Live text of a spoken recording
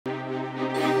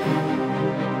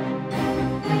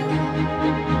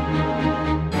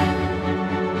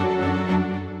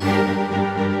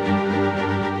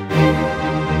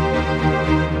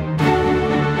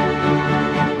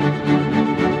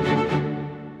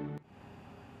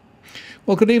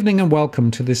Well, good evening and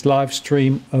welcome to this live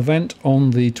stream event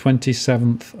on the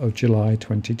 27th of July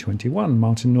 2021.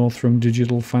 Martin North from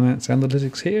Digital Finance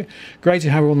Analytics here. Great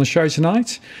to have you on the show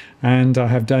tonight. And I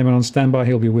have Damien on standby.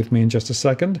 He'll be with me in just a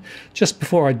second. Just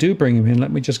before I do bring him in,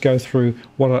 let me just go through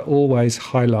what I always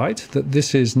highlight, that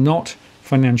this is not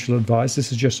financial advice.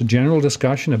 This is just a general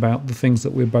discussion about the things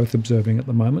that we're both observing at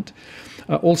the moment.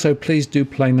 Also, please do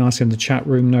play nice in the chat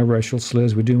room. No racial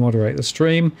slurs. We do moderate the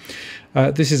stream.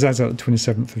 This is as at the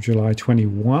 27th of July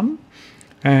 21.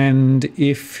 And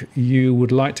if you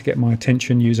would like to get my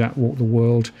attention, use @Walk the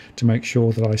World to make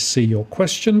sure that I see your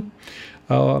question.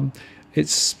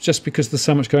 It's just because there's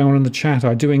so much going on in the chat.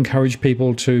 I do encourage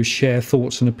people to share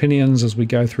thoughts and opinions as we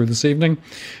go through this evening.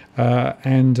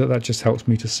 And that just helps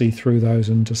me to see through those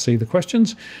and to see the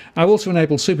questions. I've also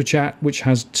enabled Super Chat, which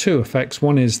has two effects.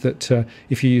 One is that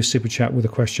if you use Super Chat with a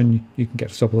question, you can get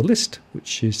to the top of the list,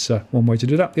 which is one way to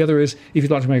do that. The other is if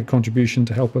you'd like to make a contribution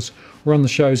to help us run the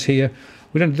shows here.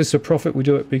 We don't do this for profit. We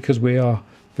do it because we are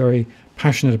very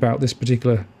passionate about this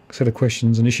particular set of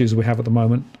questions and issues we have at the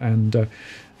moment. And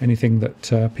anything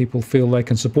that people feel they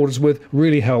can support us with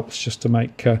really helps just to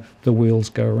make the wheels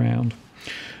go around.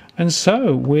 And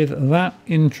so with that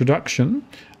introduction,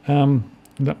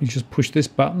 let me just push this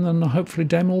button and hopefully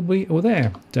Damien will be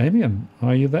there. Damien,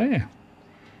 are you there?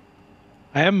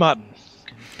 I am, Martin.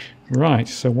 Right,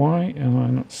 so why am I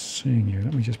not seeing you?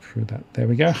 Let me just prove that. There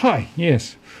we go. Hi,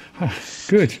 yes. Hi.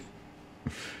 Good.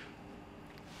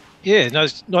 Yeah,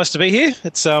 nice to be here.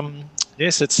 It's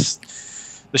yes, it's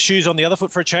the shoes on the other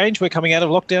foot for a change. We're coming out of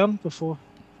lockdown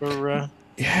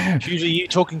yeah. Usually you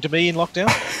talking to me in lockdown.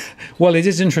 Well, it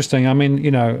is interesting. I mean,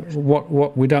 you know,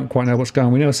 what we don't quite know what's going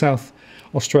on. We know South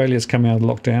Australia's coming out of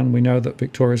lockdown. We know that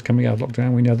Victoria's coming out of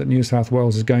lockdown. We know that New South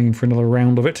Wales is going in for another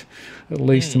round of it, at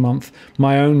least a month.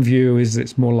 My own view is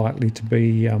it's more likely to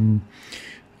be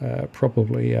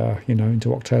probably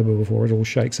into October before it all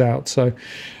shakes out. So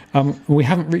we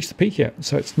haven't reached the peak yet.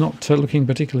 So it's not looking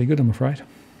particularly good, I'm afraid.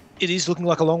 It is looking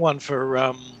like a long one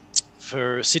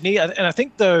for Sydney, and I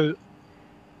think though,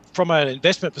 from an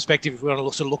investment perspective, if we want to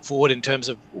sort of look forward in terms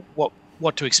of what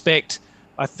to expect,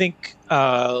 I think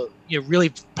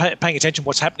really paying attention to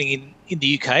what's happening in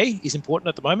the UK is important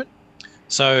at the moment.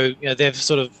 So they've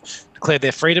sort of declared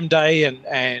their Freedom Day, and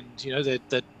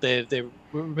that they're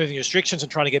removing restrictions and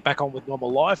trying to get back on with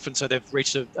normal life, and so they've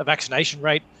reached a vaccination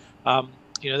rate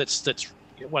that's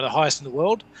one of the highest in the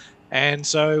world, and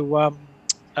so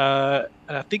and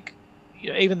I think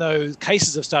even though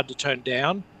cases have started to turn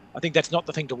down, I think that's not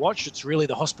the thing to watch. It's really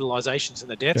the hospitalizations and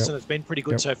the deaths, and it's been pretty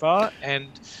good so far, and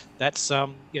that's a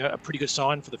pretty good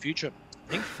sign for the future,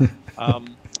 I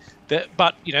think.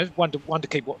 But one to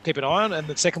keep an eye on, and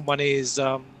the second one is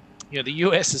the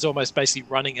US is almost basically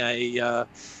running a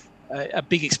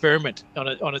big experiment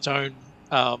on its own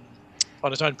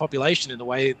population, in the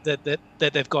way that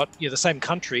they've got the same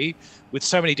country with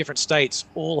so many different states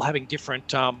all having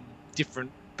different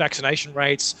vaccination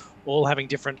rates, all having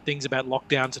different things about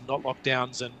lockdowns and not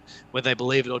lockdowns, and whether they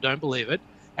believe it or don't believe it.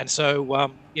 And so, I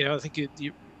think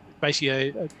you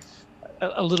basically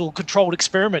a little controlled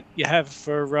experiment you have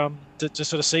for to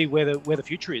sort of see where the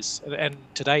future is. And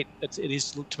to date, it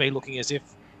is to me looking as if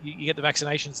you get the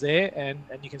vaccinations there, and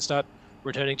you can start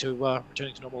returning to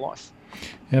normal life.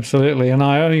 Absolutely, and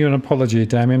I owe you an apology,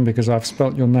 Damien, because I've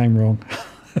spelt your name wrong.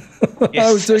 Yes.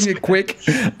 I was doing it quick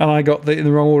and I got in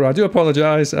the wrong order. I do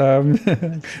apologise.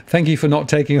 Thank you for not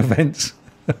taking offence.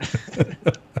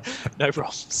 No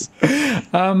problems.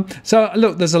 So,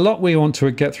 look, there's a lot we want to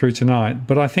get through tonight,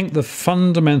 but I think the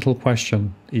fundamental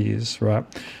question is, right,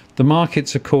 the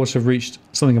markets, of course, have reached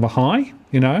something of a high.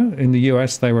 In the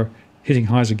US, they were hitting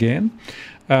highs again.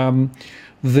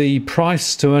 The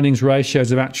price to earnings ratios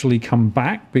have actually come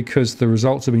back because the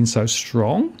results have been so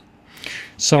strong.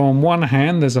 So on one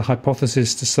hand, there's a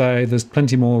hypothesis to say there's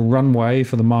plenty more runway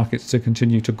for the markets to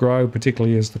continue to grow,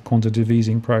 particularly as the quantitative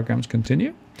easing programs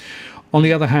continue. On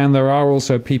the other hand, there are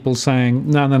also people saying,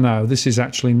 no, this is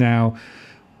actually now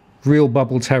real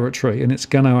bubble territory, and it's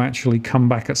going to actually come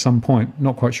back at some point.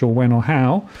 Not quite sure when or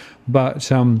how, but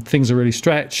things are really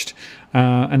stretched.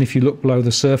 And if you look below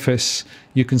the surface,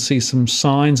 you can see some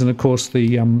signs. And of course,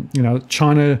 the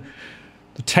China.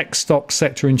 The tech stock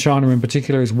sector in China in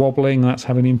particular is wobbling. That's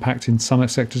having an impact in some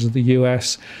sectors of the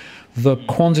US. The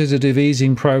quantitative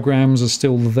easing programs are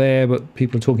still there, but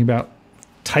people are talking about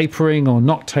tapering or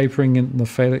not tapering in the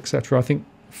Fed, etc. I think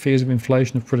fears of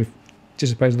inflation have pretty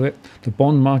dissipated a bit. The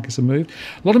bond markets have moved.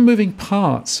 A lot of moving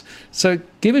parts. So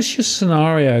give us your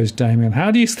scenarios, Damien. How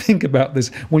do you think about this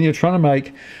when you're trying to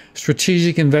make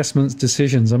strategic investments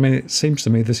decisions? I mean, it seems to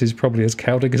me this is probably as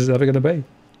chaotic as it's ever going to be.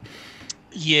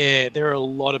 Yeah, there are a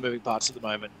lot of moving parts at the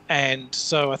moment, and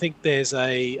so I think there's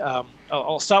a.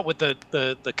 I'll start with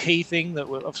the key thing that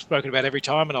I've spoken about every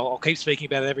time, and I'll keep speaking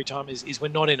about it every time. Is we're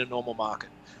not in a normal market.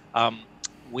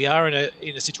 We are in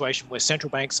a situation where central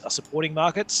banks are supporting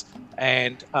markets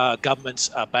and governments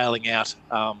are bailing out.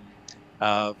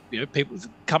 People,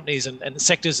 companies, and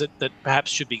sectors that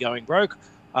perhaps should be going broke,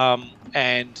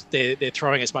 and they're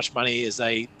throwing as much money as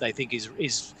they think is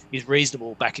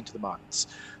reasonable back into the markets.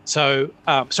 So,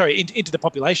 into the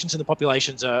populations, and the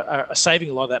populations are saving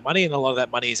a lot of that money, and a lot of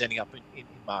that money is ending up in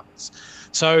markets.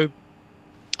 So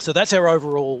that's our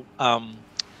overall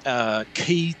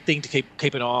key thing to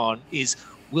keep an eye on is,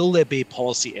 will there be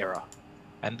policy error?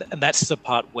 And that's the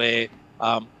part where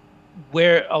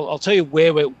I'll tell you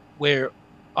where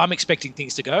I'm expecting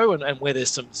things to go, and where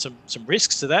there's some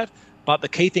risks to that. But the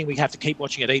key thing we have to keep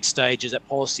watching at each stage is that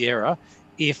policy error.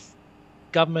 If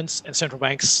governments and central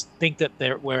banks think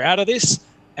that we're out of this,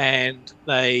 and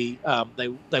they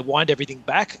wind everything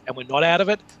back, and we're not out of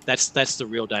it, that's the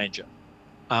real danger.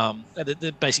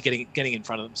 They're basically getting in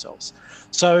front of themselves.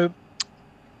 So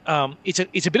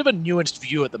it's a bit of a nuanced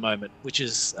view at the moment, which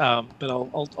is, but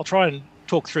I'll try and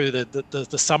talk through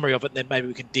the summary of it, and then maybe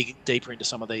we can dig deeper into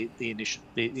some of the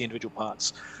individual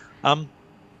parts.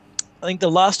 I think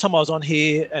the last time I was on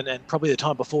here, and probably the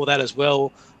time before that as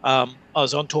well, I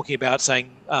was on talking about saying,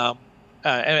 and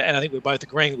I think we're both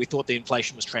agreeing that we thought the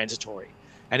inflation was transitory.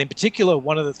 And in particular,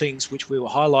 one of the things which we were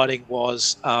highlighting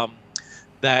was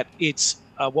that it's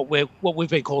what we've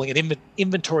been calling an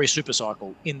inventory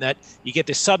supercycle, in that you get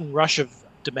this sudden rush of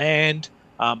demand,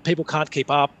 people can't keep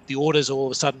up, the orders all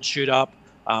of a sudden shoot up,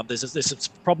 there's some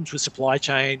problems with supply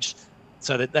chains,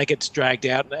 so that they get dragged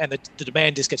out, and the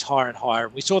demand just gets higher and higher.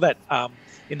 And we saw that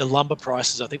in the lumber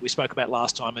prices, I think we spoke about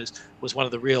last time, was one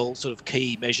of the real sort of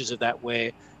key measures of that,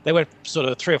 where they went sort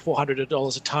of $300 or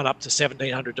 $400 a ton up to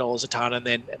 $1,700 a ton, and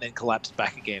then collapsed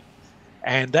back again.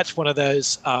 And that's one of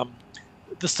those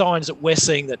the signs that we're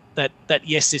seeing that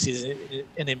yes, this is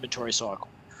an inventory cycle.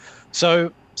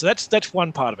 So that's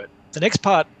one part of it. The next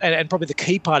part, and probably the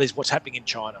key part, is what's happening in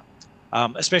China,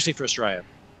 especially for Australia.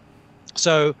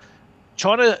 So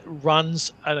China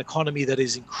runs an economy that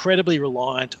is incredibly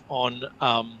reliant on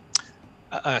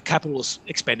capital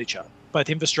expenditure, both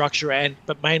infrastructure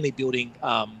but mainly building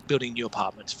new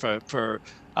apartments for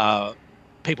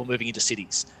people moving into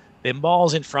cities. They're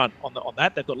miles in front on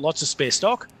that. They've got lots of spare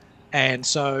stock, and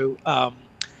so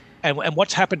and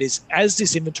what's happened is, as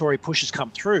this inventory push has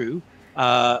come through,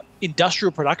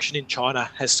 industrial production in China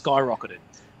has skyrocketed,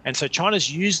 and so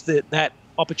China's used that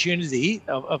opportunity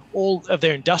of all of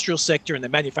their industrial sector and their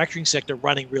manufacturing sector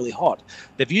running really hot.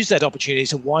 They've used that opportunity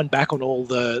to wind back on all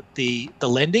the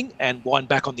lending, and wind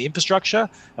back on the infrastructure,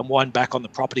 and wind back on the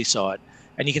property side.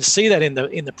 And you can see that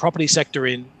in the property sector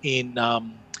in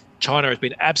China has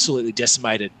been absolutely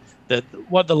decimated.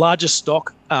 The largest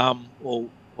stock,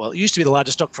 it used to be the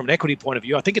largest stock from an equity point of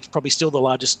view. I think it's probably still the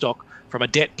largest stock from a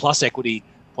debt plus equity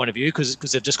point of view, because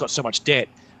they've just got so much debt.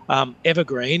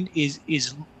 Evergreen is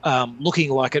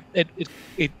looking like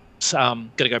it's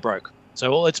going to go broke.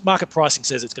 So all its market pricing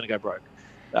says it's going to go broke.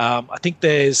 I think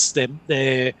they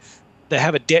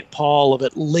have a debt pile of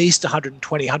at least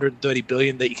 120, 130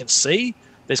 billion that you can see.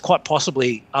 There's quite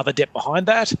possibly other debt behind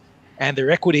that, and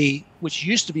their equity, which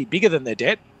used to be bigger than their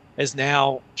debt, has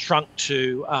now shrunk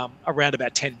to around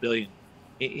about 10 billion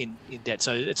in debt.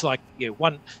 So it's like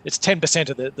it's 10%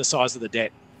 of the size of the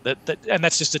debt. And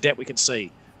that's just the debt we can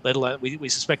see. Let alone, we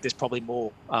suspect there's probably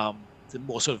more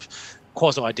sort of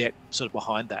quasi debt sort of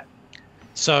behind that.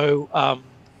 So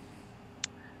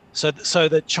so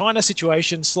the China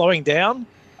situation slowing down.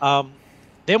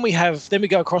 Then we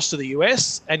go across to the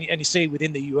US, and you see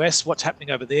within the US what's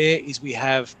happening over there is we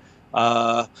have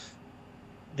a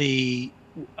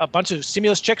bunch of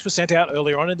stimulus checks were sent out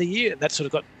earlier on in the year, and that sort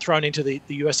of got thrown into the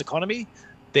US economy.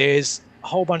 There's a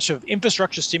whole bunch of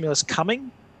infrastructure stimulus coming.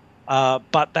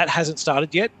 But that hasn't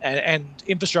started yet, and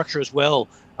infrastructure as well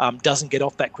doesn't get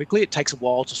off that quickly. It takes a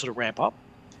while to sort of ramp up,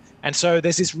 and so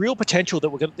there's this real potential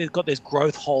that they've got this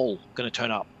growth hole going to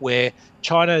turn up, where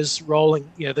China's rolling,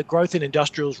 the growth in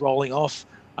industrials rolling off.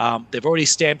 They've already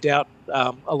stamped out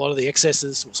a lot of the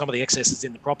excesses, or some of the excesses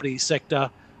in the property sector.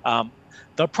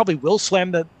 They probably will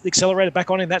slam the accelerator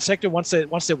back on in that sector once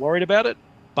they're worried about it,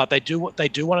 but they do want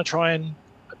to try and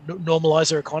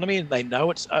normalize their economy, and they know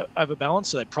it's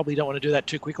overbalanced, so they probably don't want to do that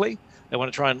too quickly. They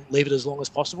want to try and leave it as long as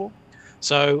possible.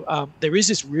 So there is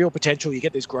this real potential. You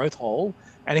get this growth hole,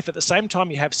 and if at the same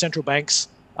time you have central banks,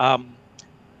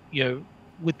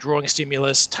 withdrawing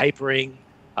stimulus, tapering,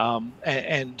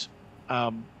 and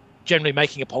generally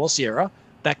making a policy error,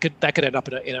 that could end up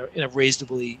in a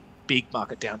reasonably big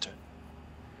market downturn.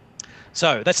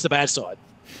 So that's the bad side.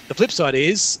 The flip side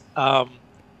is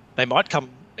they might come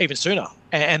even sooner.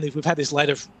 And if we've had this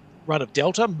later run of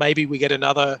Delta, maybe we get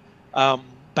another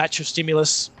batch of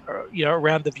stimulus,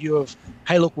 around the view of,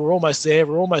 hey, look, we're almost there,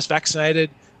 we're almost vaccinated.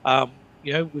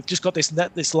 We've just got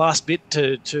this last bit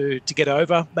to get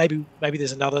over. Maybe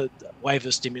there's another wave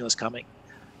of stimulus coming.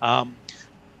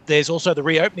 There's also the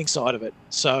reopening side of it.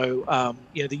 So,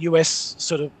 the US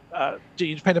sort of,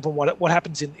 depending upon what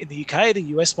happens in the UK, the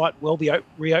US might well be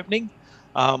reopening.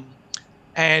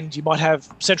 And you might have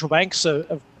central banks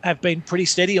have been pretty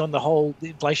steady on the whole, the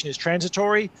inflation is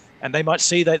transitory, and they might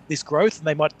see that this growth, and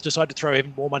they might decide to throw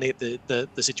even more money at the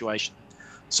situation.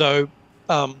 So,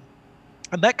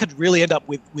 and that could really end up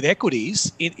with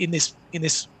equities in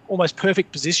this almost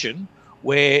perfect position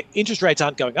where interest rates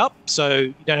aren't going up, so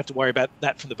you don't have to worry about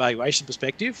that from the valuation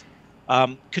perspective.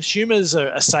 Consumers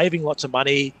are saving lots of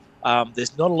money.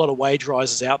 There's not a lot of wage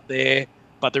rises out there,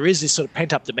 but there is this sort of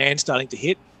pent-up demand starting to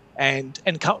hit, and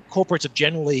corporates have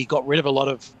generally got rid of a lot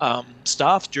of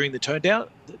staff during the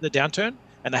downturn,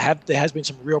 and there has been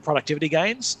some real productivity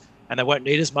gains, and they won't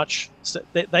need as much. So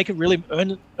they could really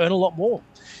earn a lot more.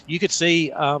 You could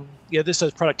see,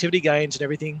 those productivity gains and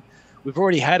everything. We've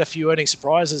already had a few earnings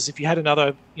surprises. If you had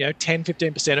another, 10,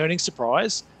 15% earnings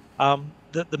surprise,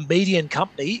 the median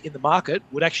company in the market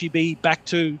would actually be back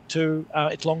to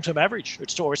its long-term average,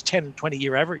 or its 10 and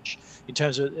 20-year average in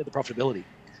terms of the profitability.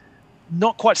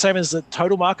 Not quite same as the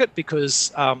total market,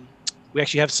 because we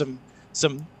actually have some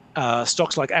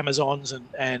stocks like Amazon's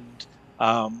and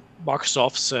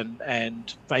Microsoft's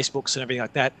and Facebook's and everything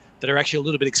like that are actually a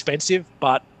little bit expensive,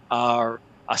 but are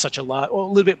such a large, or a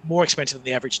little bit more expensive than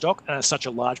the average stock, and are such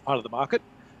a large part of the market.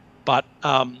 But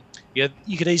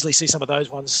you could easily see some of those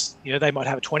ones. They might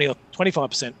have a 20 or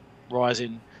 25% rise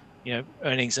in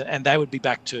earnings, and they would be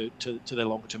back to their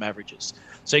longer term averages.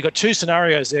 So you've got two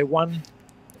scenarios there: one,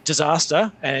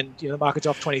 disaster, and the market's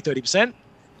off 20-30%.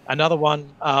 Another one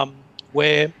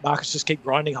where markets just keep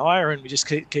grinding higher, and we just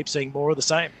keep seeing more of the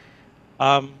same.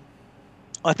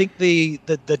 I think the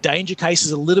danger case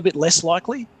is a little bit less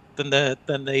likely than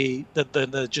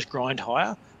the just grind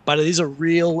higher, but it is a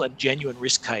real and genuine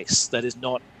risk case that is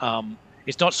not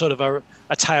it's not sort of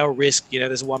a tail risk.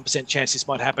 There's a 1% chance this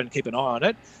might happen, keep an eye on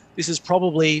it. This is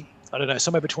probably, I don't know,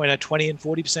 somewhere between a 20 and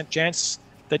 40% chance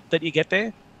that you get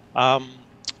there.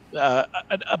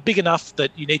 A big enough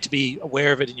that you need to be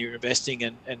aware of it in your investing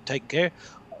and taking care.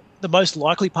 The most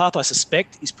likely path, I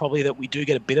suspect, is probably that we do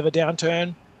get a bit of a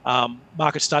downturn.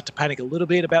 Markets start to panic a little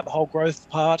bit about the whole growth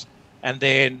part, and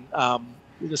then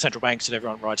the central banks and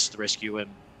everyone rides to the rescue, and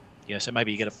so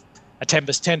maybe you get a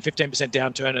 10-15%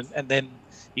 downturn, and then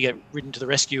you get ridden to the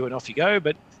rescue and off you go.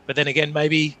 But then again,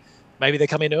 maybe they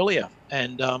come in earlier,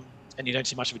 and you don't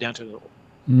see much of a downturn at all.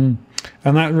 Mm.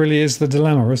 And that really is the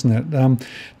dilemma, isn't it?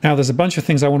 Now, there's a bunch of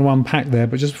things I want to unpack there,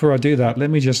 but just before I do that,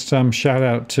 let me just shout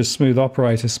out to Smooth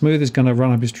Operator. Smooth is going to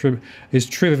run up his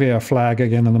trivia flag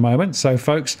again in a moment. So,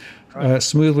 folks,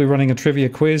 Smooth will be running a trivia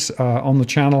quiz on the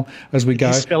channel as we go.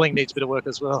 His spelling needs a bit of work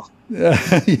as well.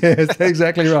 Yes,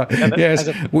 exactly right. Yes,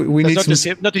 we need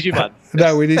some. Not just you, bud.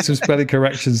 No, we need some spelling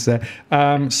corrections there.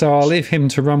 So I'll leave him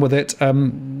to run with it.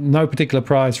 No particular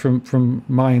prize from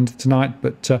my end tonight,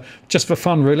 but just for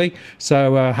fun, really.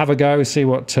 So have a go, see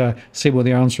what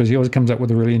the answer is. He always comes up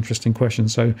with a really interesting question.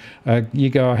 So you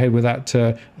go ahead with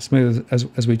that, Smooth,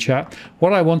 as we chat.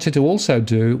 What I wanted to also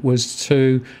do was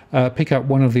to pick up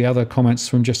one of the other comments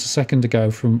from just a second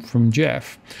ago from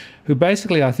Jeff, who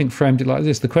basically, I think, framed it like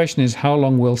this. The question is, how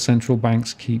long will central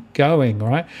banks keep going,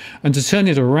 right? And to turn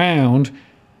it around,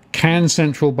 can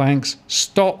central banks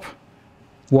stop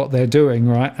what they're doing,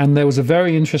 right? And there was a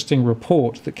very interesting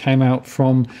report that came out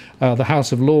from the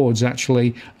House of Lords,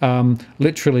 actually,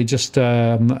 literally just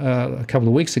a couple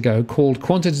of weeks ago, called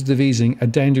Quantitative Easing, a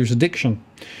Dangerous Addiction.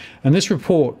 And this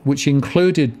report, which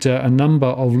included a number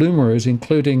of luminaries,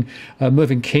 including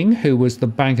Mervyn King, who was the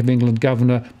Bank of England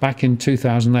governor back in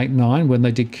 2008-9 when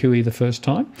they did QE the first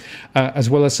time, as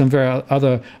well as some very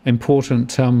other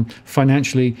important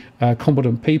financially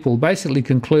competent people, basically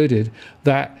concluded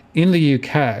that in the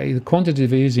UK, the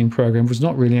quantitative easing program was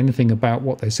not really anything about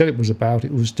what they said it was about.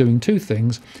 It was doing two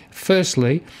things.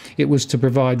 Firstly, it was to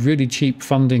provide really cheap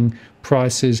funding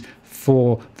prices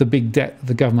for the big debt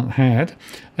the government had.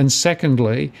 And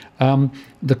secondly,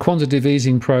 the quantitative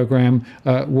easing program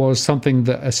was something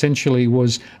that essentially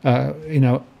was,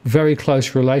 very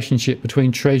close relationship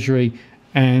between Treasury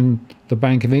and the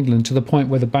Bank of England, to the point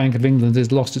where the Bank of England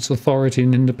has lost its authority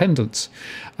and independence.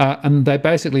 And they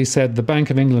basically said the Bank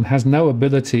of England has no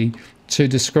ability to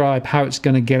describe how it's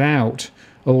going to get out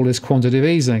all this quantitative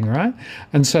easing, right?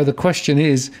 And so the question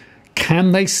is,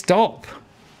 can they stop?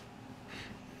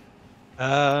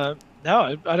 No,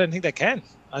 I don't think they can.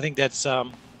 I think that's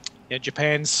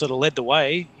Japan's sort of led the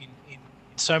way in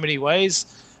so many ways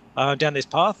down this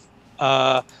path.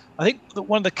 I think that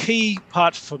one of the key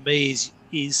parts for me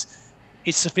is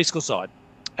it's the fiscal side,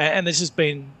 and this has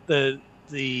been the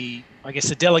I guess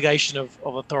the delegation of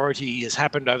authority has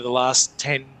happened over the last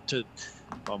 10 to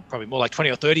probably more like 20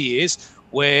 or 30 years,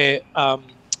 where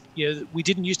we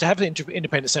didn't used to have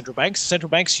independent central banks. Central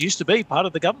banks used to be part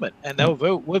of the government, and they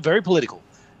were very political,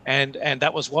 and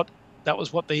that was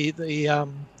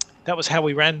how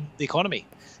we ran the economy.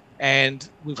 And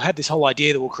we've had this whole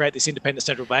idea that we'll create this independent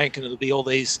central bank, and it'll be all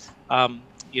these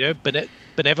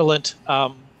benevolent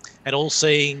and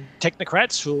all-seeing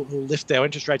technocrats who lift our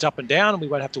interest rates up and down, and we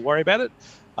won't have to worry about it.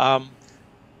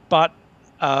 But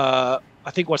I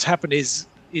think what's happened is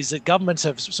that governments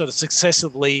have sort of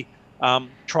successively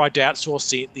tried to outsource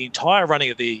the entire running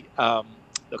of the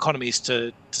economies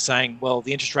to saying, well,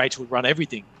 the interest rates would run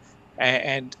everything,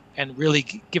 and really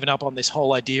given up on this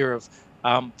whole idea of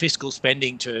fiscal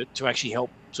spending to actually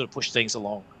help sort of push things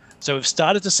along. So we've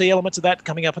started to see elements of that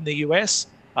coming up in the US.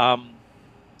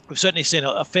 We've certainly seen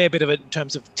a fair bit of it in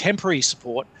terms of temporary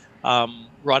support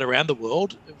right around the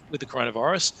world with the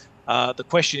coronavirus. The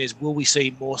question is, will we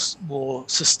see more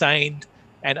sustained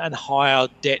and higher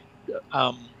debt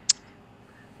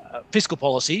fiscal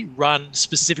policy run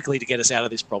specifically to get us out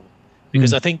of this problem?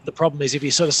 Because I think the problem is if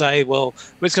you sort of say, well,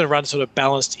 we're just going to run sort of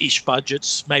balanced-ish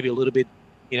budgets, maybe a little bit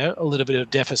of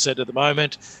deficit at the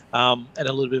moment, and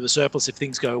a little bit of a surplus if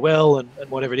things go well and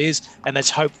whatever it is, and let's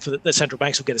hope for the central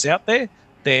banks will get us out there,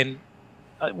 then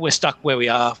we're stuck where we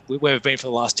are, where we've been for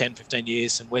the last 10, 15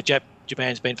 years, and where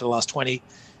Japan's been for the last 20,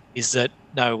 is that,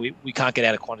 no, we can't get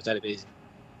out of quantitative easing.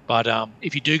 But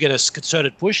if you do get a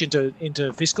concerted push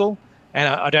into fiscal, and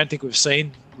I don't think we've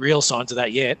seen real signs of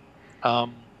that yet,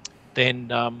 then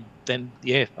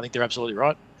yeah, I think they're absolutely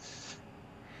right.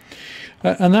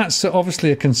 And that's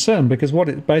obviously a concern, because what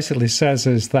it basically says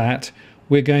is that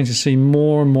we're going to see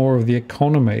more and more of the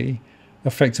economy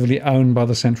effectively owned by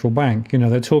the central bank.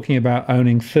 They're talking about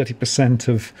owning 30%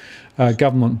 of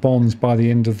government bonds by the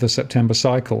end of the September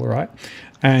cycle, right?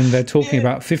 And they're talking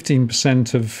about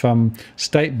 15% of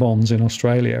state bonds in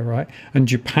Australia, right? And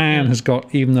Japan has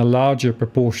got even a larger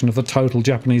proportion of the total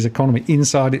Japanese economy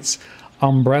inside its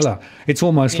umbrella. It's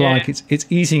almost like it's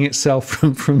eating itself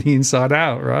from the inside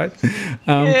out, right?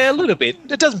 Yeah, a little bit.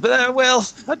 It doesn't. I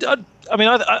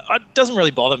mean, it doesn't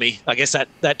really bother me. I guess that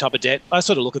type of debt. I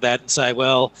sort of look at that and say,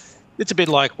 well, it's a bit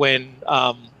like when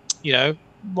my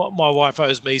wife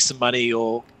owes me some money,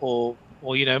 or I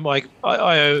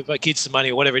owe my kids some money,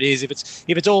 or whatever it is. If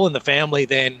it's all in the family,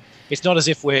 then it's not as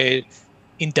if we're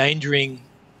endangering.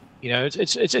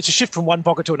 It's a shift from one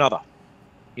pocket to another.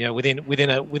 Within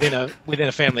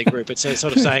a family group, it's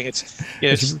sort of saying it's.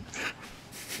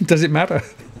 Does it matter?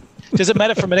 Does it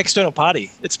matter from an external party?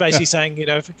 It's basically saying,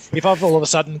 if I've all of a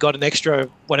sudden got an extra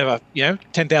whatever,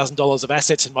 $10,000 of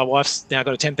assets, and my wife's now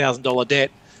got a $10,000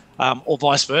 debt, or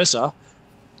vice versa,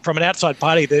 from an outside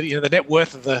party, the net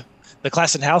worth of the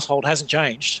Klassen household hasn't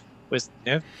changed.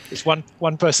 It's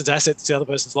one person's assets, the other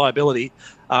person's liability,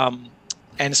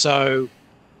 and so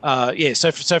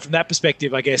So from that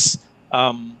perspective, I guess.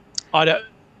 To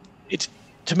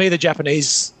me, the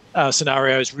Japanese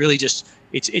scenario is really just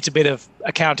it's a bit of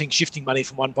accounting, shifting money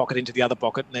from one pocket into the other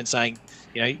pocket, and then saying,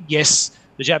 yes,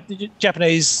 the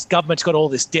Japanese government's got all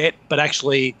this debt, but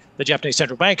actually the Japanese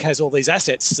central bank has all these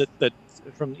assets that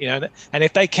from and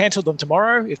if they cancelled them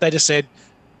tomorrow, if they just said,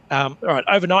 all right,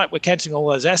 overnight we're cancelling all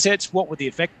those assets, what would the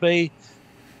effect be?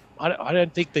 I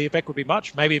don't think the effect would be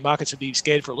much. Maybe markets would be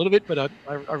scared for a little bit, but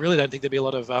I really don't think there'd be a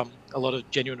lot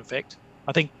of genuine effect.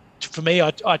 I think for me,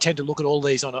 I tend to look at all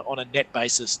these on a net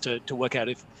basis to work out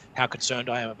how concerned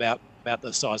I am about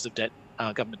the size of debt,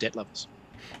 government debt levels.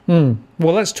 Well,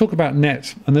 let's talk about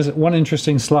net. And there's one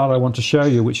interesting slide I want to show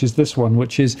you, which is this one,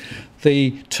 which is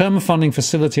the term funding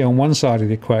facility on one side of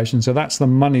the equation. So that's the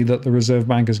money that the Reserve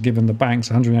Bank has given the banks,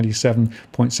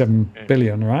 187.7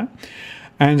 billion, right?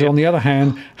 And on the other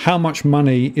hand, how much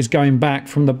money is going back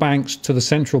from the banks to the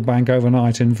central bank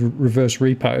overnight in reverse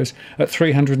repos at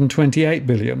 328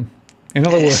 billion. In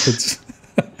other words,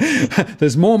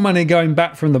 there's more money going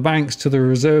back from the banks to the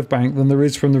Reserve Bank than there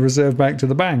is from the Reserve Bank to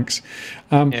the banks,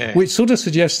 which sort of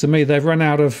suggests to me they've run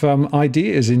out of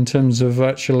ideas in terms of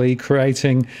actually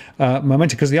creating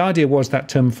momentum. Because the idea was that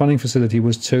term funding facility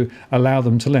was to allow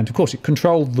them to lend. Of course, it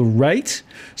controlled the rate,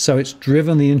 so it's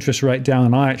driven the interest rate down.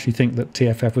 And I actually think that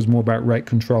TFF was more about rate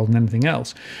control than anything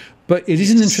else. But it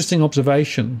is an interesting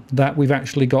observation that we've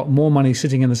actually got more money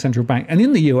sitting in the central bank. And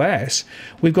in the US,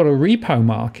 we've got a repo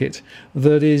market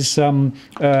that is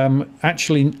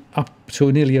actually up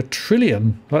to nearly $1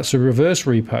 trillion. That's a reverse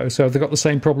repo. So they've got the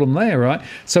same problem there, right?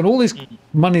 So all this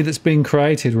money that's being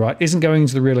created, right, isn't going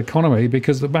into the real economy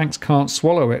because the banks can't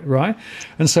swallow it, right?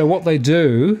 And so what they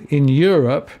do in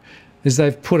Europe is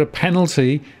they've put a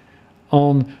penalty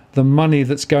on the money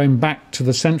that's going back to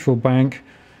the central bank.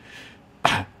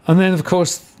 And then, of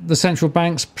course, the central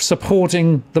banks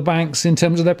supporting the banks in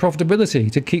terms of their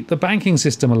profitability to keep the banking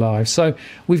system alive. So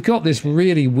we've got this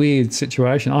really weird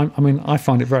situation. I mean, I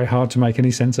find it very hard to make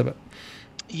any sense of it.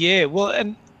 Yeah, well,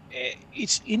 and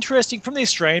it's interesting from the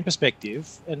Australian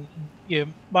perspective. And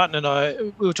Martin and I,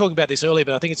 we were talking about this earlier,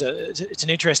 but I think it's an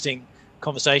interesting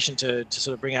conversation to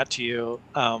sort of bring out to your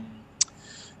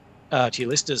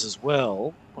listeners as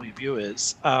well, or your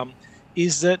viewers,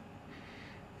 is that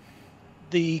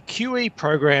the QE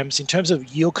programs, in terms of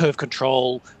yield curve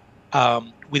control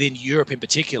within Europe in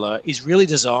particular, is really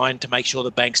designed to make sure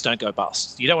the banks don't go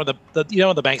bust. You don't want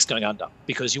the banks going under,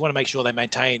 because you want to make sure they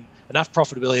maintain enough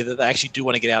profitability that they actually do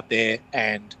want to get out there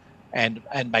and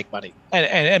make money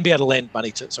and be able to lend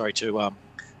money to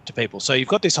people. So you've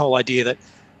got this whole idea that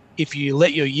if you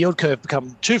let your yield curve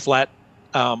become too flat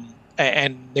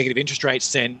and negative interest rates,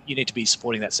 then you need to be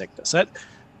supporting that sector. So that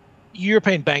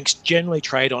European banks generally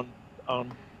trade on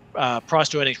price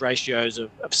to earnings ratios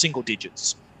of single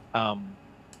digits,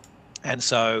 and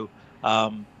so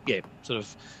sort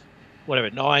of whatever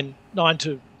nine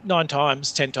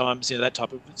times, 10 times, that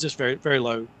type of, just very, very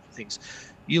low things.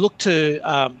 You look to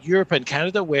Europe and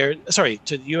Canada,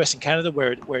 to the US and Canada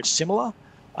where it's similar,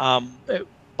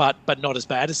 but not as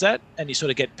bad as that, and you sort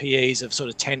of get PEs of sort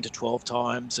of 10 to 12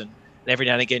 times, and every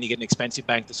now and again you get an expensive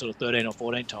bank that's sort of 13 or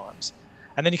 14 times,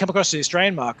 and then you come across the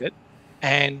Australian market,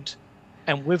 and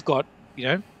we've got,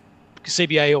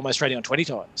 CBA almost trading on 20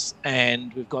 times.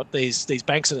 And we've got these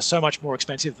banks that are so much more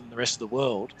expensive than the rest of the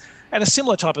world. And a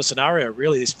similar type of scenario,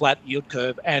 really, this flat yield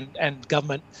curve and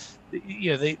government, the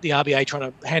RBA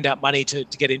trying to hand out money to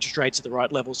get interest rates at the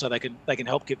right level so they can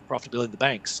help keep the profitability of the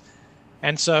banks.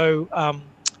 And so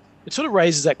it sort of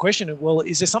raises that question of, well,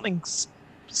 is there something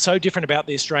so different about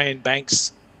the Australian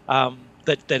banks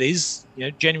that is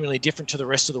genuinely different to the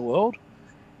rest of the world?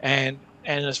 And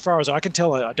as far as I can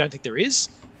tell, I don't think there is.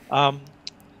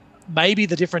 Maybe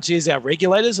the difference is our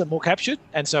regulators are more captured,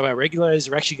 and so our regulators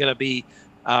are actually going to be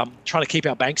trying to keep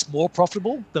our banks more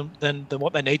profitable than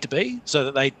what they need to be, so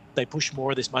that they push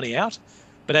more of this money out.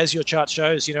 But as your chart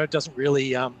shows, it doesn't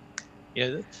really.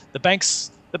 The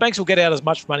banks will get out as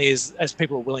much money as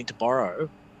people are willing to borrow,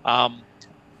 and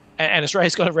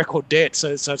Australia's got a record debt, so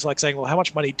it's like saying, well, how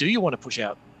much money do you want to push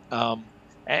out?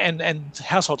 And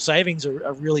household savings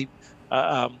are really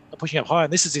are pushing up higher,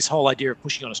 and this is this whole idea of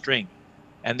pushing on a string.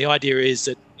 And the idea is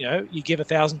that you give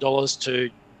 $1,000 to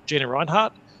Gina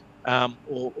Reinhardt,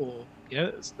 or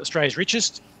Australia's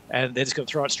richest, and they're just going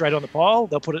to throw it straight on the pile.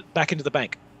 They'll put it back into the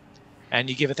bank. And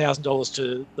you give $1,000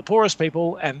 to the poorest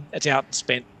people, and it's out and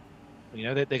spent.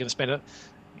 They're going to spend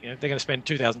they're going to spend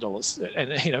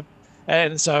 $2,000,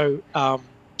 and so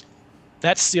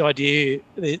that's the idea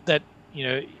that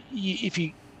if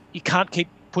you can't keep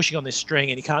pushing on this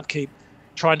string, and you can't keep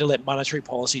trying to let monetary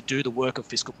policy do the work of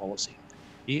fiscal policy.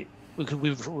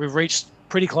 We've reached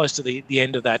pretty close to the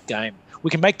end of that game. We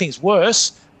can make things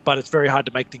worse, but it's very hard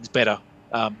to make things better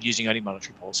using only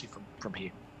monetary policy from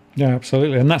here. Yeah,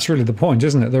 absolutely. And that's really the point,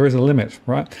 isn't it? There is a limit,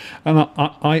 right? And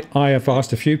I have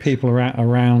asked a few people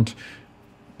around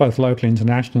both locally and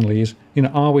internationally is,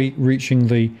 are we reaching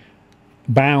the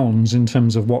bounds in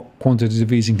terms of what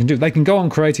quantitative easing can do? They can go on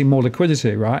creating more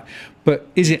liquidity, right? But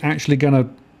is it actually going to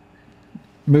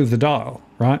move the dial,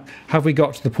 right? Have we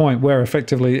got to the point where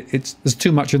effectively there's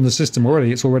too much in the system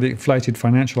already? It's already inflated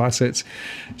financial assets.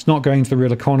 It's not going to the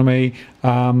real economy.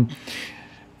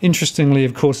 Interestingly,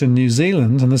 of course, in New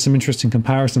Zealand, and there's some interesting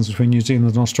comparisons between New Zealand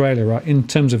and Australia, right? In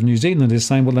terms of New Zealand, is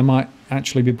saying, well, they might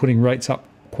actually be putting rates up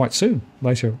quite soon,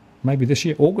 later, maybe this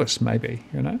year, August, maybe,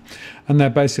 And they're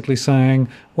basically saying,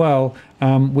 well,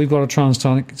 we've got to try and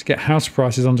start to get house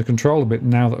prices under control a bit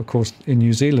now that, of course, in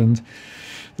New Zealand,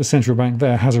 the central bank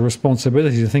there has a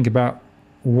responsibility to think about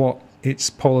what its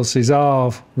policies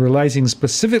are relating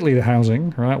specifically to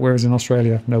housing, right? Whereas in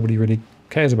Australia, nobody really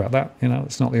cares about that.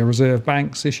 It's not the Reserve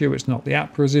Bank's issue. It's not the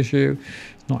APRA's issue.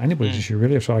 It's not anybody's issue,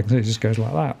 really. So I can say it just goes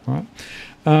like that,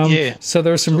 right? So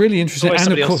there are some really interesting...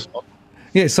 And of course,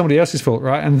 it's somebody else's fault,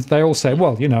 right? And they all say,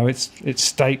 well, it's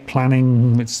state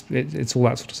planning, it's all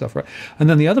that sort of stuff, right? And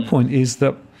then the other point is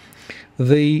that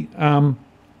the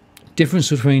difference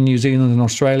between New Zealand and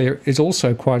Australia is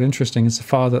also quite interesting. It's the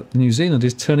fact that New Zealand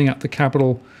is turning up the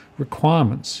capital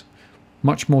requirements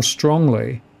much more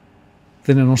strongly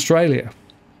than in Australia.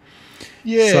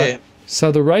 Yeah.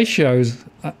 So the ratios,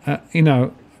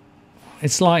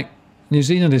 it's like New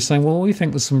Zealand is saying, well, we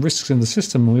think there's some risks in the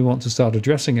system and we want to start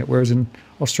addressing it, whereas in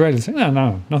Australia, they're saying,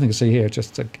 no, nothing to see here,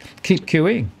 just to keep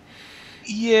QEing.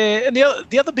 Yeah, and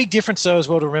the other big difference, though, as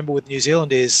well to remember with New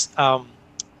Zealand is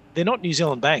they're not New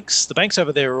Zealand banks. The banks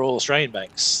over there are all Australian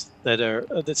banks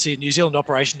that's the New Zealand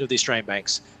operation of the Australian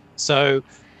banks. So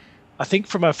I think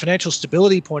from a financial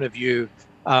stability point of view,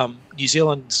 New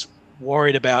Zealand's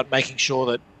worried about making sure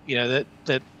that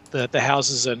that the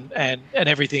houses and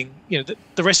everything,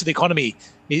 the rest of the economy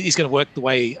is going to work the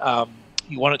way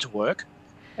you want it to work,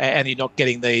 and you're not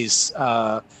getting these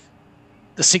the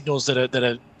signals that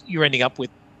are you're ending up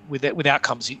with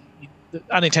outcomes,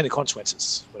 unintended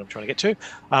consequences. What I'm trying to get to.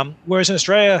 Whereas in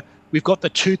Australia, we've got the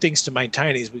two things to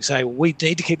maintain: is we say, well, we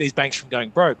need to keep these banks from going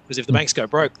broke, because if the banks go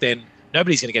broke, then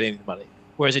nobody's going to get any money.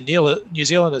 Whereas in New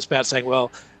Zealand, it's about saying,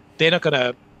 well, they're not going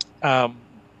to.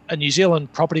 A New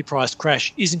Zealand property price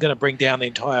crash isn't going to bring down the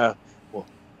entire. Well,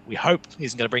 we hope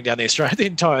isn't going to bring down the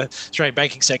entire Australian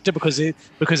banking sector, because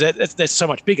that's so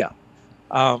much bigger.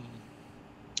 And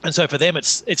so for them,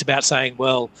 it's about saying,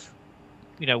 well,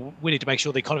 we need to make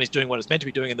sure the economy is doing what it's meant to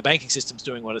be doing, and the banking system's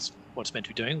doing what it's meant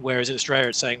to be doing. Whereas in Australia,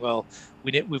 it's saying, well,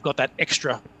 we've got that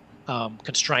extra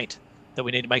constraint that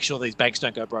we need to make sure these banks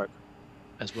don't go broke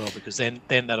as well, because then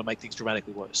that'll make things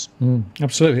dramatically worse.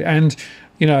 Absolutely. And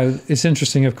it's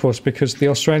interesting, of course, because the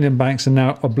Australian banks are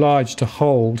now obliged to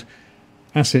hold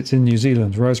assets in New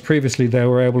Zealand, whereas previously they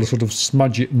were able to sort of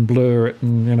smudge it and blur it,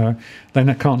 and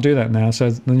they can't do that now. So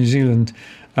the New Zealand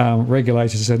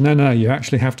regulators said, no, you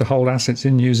actually have to hold assets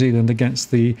in New Zealand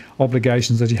against the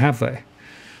obligations that you have there.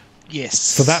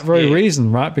 Yes. For that very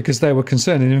reason, right? Because they were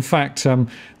concerned. And in fact,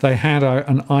 they had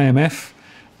an IMF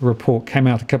report came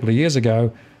out a couple of years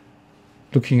ago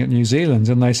looking at New Zealand,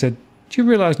 and they said, do you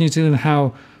realise, New Zealand,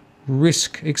 how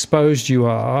risk exposed you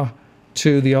are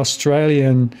to the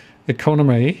Australian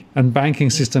economy and banking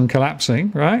system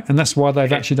collapsing, right? And that's why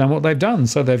they've actually done what they've done.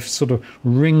 So they've sort of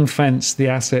ring-fenced the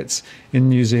assets in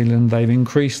New Zealand. They've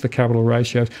increased the capital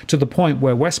ratios to the point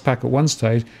where Westpac at one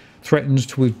stage threatened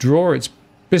to withdraw its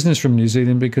business from New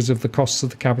Zealand because of the costs of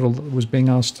the capital that was being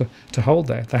asked to hold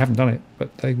there. They haven't done it,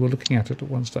 but they were looking at it at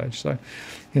one stage. So,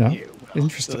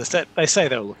 interesting. So they say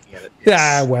they were looking at it. Yes.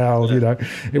 Yeah, well,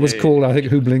 it was called, I think,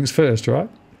 who blinks first, right?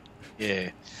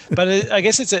 Yeah, but I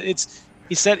guess it's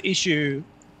that issue.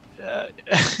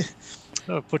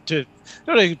 Not to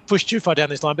push too far down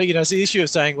this line, but it's the issue of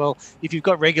saying, well, if you've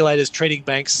got regulators treating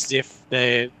banks as if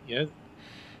they're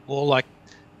more like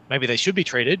maybe they should be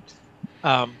treated,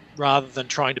 rather than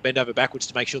trying to bend over backwards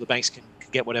to make sure the banks can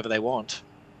get whatever they want,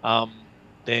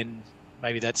 then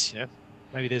maybe that's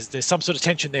maybe there's some sort of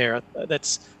tension there.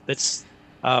 That's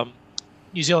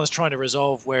New Zealand's trying to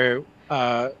resolve, where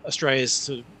Australia's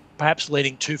sort of perhaps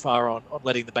leaning too far on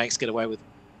letting the banks get away with,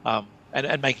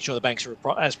 and making sure the banks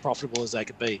are as profitable as they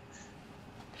could be.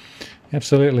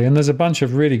 Absolutely. And there's a bunch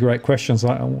of really great questions.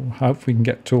 I hope we can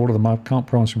get to all of them. I can't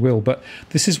promise we will. But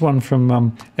this is one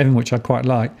from Evan, which I quite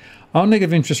like. Are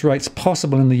negative interest rates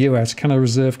possible in the US? Can a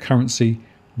reserve currency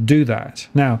do that?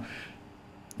 Now,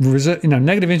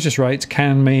 negative interest rates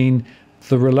can mean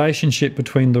the relationship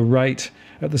between the rate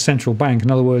at the central bank.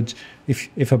 In other words,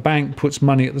 if a bank puts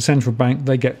money at the central bank,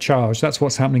 they get charged. That's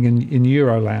what's happening in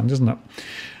Euroland, isn't it?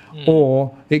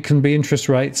 Or it can be interest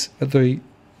rates at the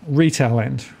retail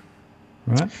end,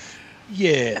 right?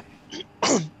 Yeah.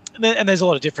 And there's a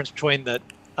lot of difference between that.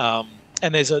 And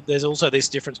there's also this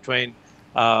difference between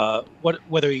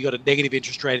whether you got a negative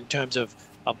interest rate in terms of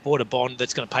I bought a bond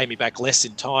that's going to pay me back less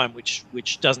in time, which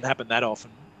doesn't happen that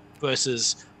often,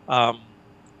 versus I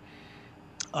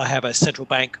have a central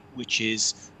bank which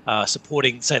is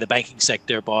supporting, say, the banking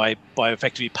sector by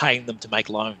effectively paying them to make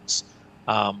loans.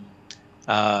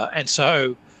 And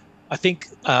so I think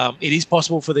it is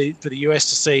possible for the US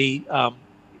to see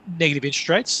negative interest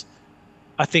rates.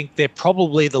 I think they're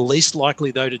probably the least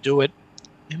likely, though, to do it.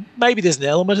 Maybe there's an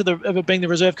element of it being the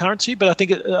reserve currency, but I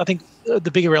think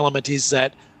the bigger element is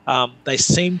that they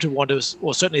seem to want to,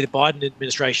 or certainly the Biden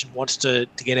administration wants to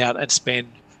get out and spend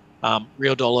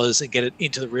real dollars and get it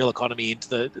into the real economy, into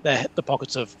the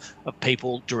pockets of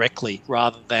people directly,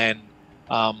 rather than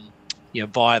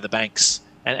via the banks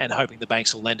and hoping the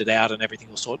banks will lend it out and everything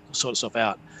will sort itself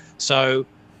out. So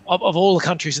of all the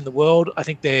countries in the world, I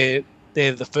think they're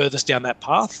the furthest down that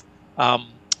path.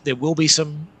 There will be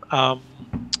some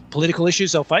political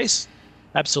issues they'll face,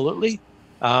 absolutely,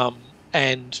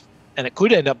 and it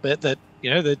could end up that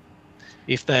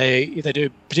if they do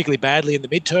particularly badly in the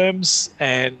midterms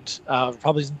and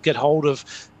Republicans get hold of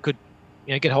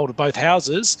both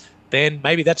houses, then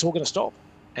maybe that's all going to stop,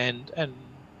 and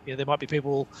there might be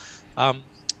people on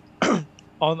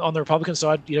the Republican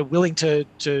side, willing to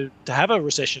have a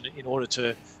recession in order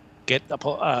to get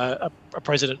a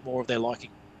president more of their liking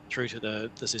through to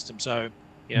the system. So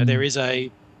there's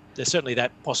certainly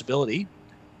that possibility,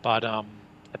 but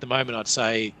at the moment I'd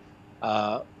say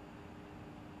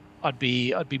I'd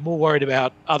be more worried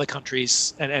about other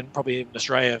countries and probably even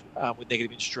Australia with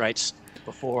negative interest rates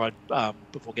before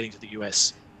getting to the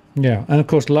US. Yeah, and of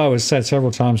course, Lowe has said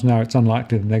several times now it's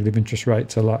unlikely that negative interest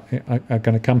rates are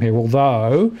going to come here,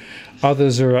 although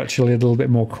others are actually a little bit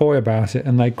more coy about it,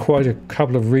 and they quote a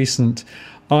couple of recent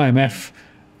IMF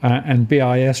and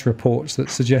BIS reports that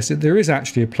suggest that there is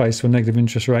actually a place for negative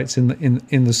interest rates in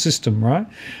the system, right?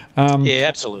 Yeah,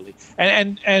 absolutely.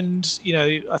 And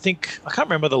I think, I can't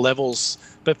remember the levels,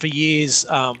 but for years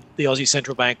the Aussie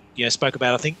Central Bank spoke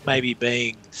about, I think maybe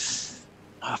being,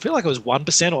 I feel like it was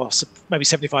 1% or maybe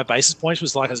 75 basis points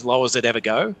was like as low as they'd ever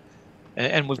go,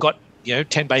 and we've got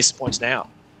 10 basis points now,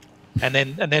 and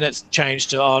then it's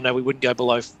changed to, oh no, we wouldn't go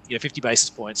below 50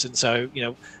 basis points, and so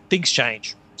things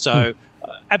change. So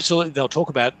absolutely they'll talk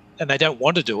about, and they don't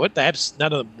want to do it.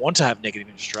 None of them want to have negative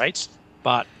interest rates,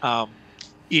 but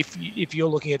if you're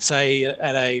looking at, say,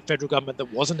 at a federal government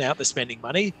that wasn't out there spending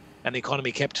money and the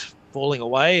economy kept falling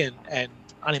away and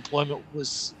unemployment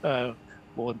was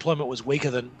employment was weaker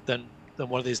than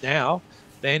what it is now,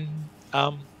 then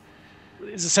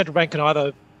the central bank can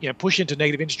either push into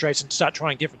negative interest rates and start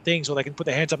trying different things, or they can put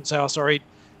their hands up and say, "Oh, sorry,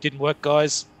 didn't work,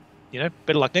 guys.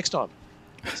 Better luck next time."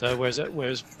 So whereas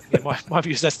my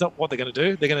view is that's not what they're going to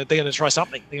do. They're going to try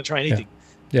something. They're going to try anything.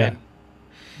 Yeah. And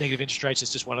negative interest rates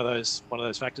is just one of those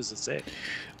factors that's there.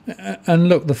 And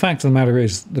look, the fact of the matter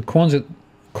is the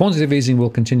quantitative easing will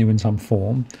continue in some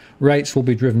form. Rates will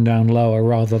be driven down lower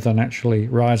rather than actually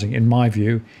rising, in my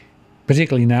view,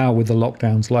 particularly now with the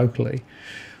lockdowns locally,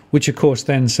 which of course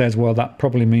then says, well, that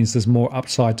probably means there's more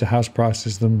upside to house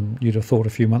prices than you'd have thought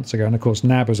a few months ago. And of course,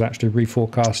 NAB has actually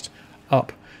reforecast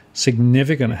up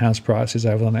significant house prices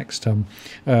over the next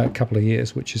couple of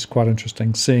years, which is quite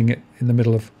interesting, seeing it in the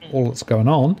middle of all that's going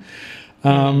on.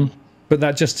 But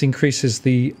that just increases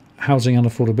the housing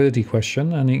unaffordability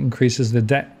question, and it increases the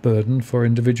debt burden for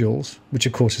individuals, which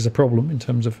of course is a problem in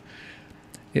terms of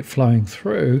it flowing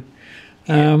through.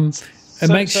 House.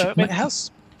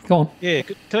 Go on. Yeah,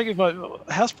 can I give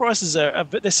house prices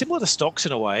they're similar to stocks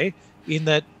in a way, in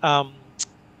that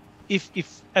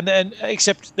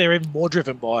except they're even more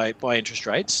driven by interest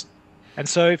rates. And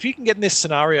so if you can get in this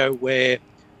scenario where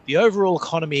the overall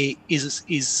economy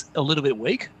is a little bit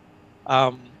weak,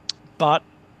 but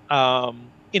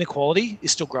inequality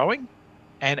is still growing,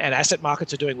 and asset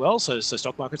markets are doing well, so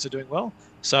stock markets are doing well.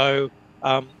 So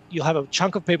you'll have a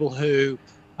chunk of people who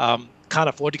can't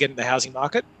afford to get in the housing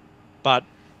market, but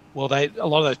a lot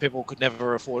of those people would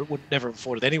never afford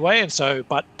it anyway. And so,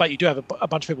 but you do have a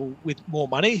bunch of people with more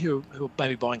money who are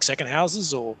maybe buying second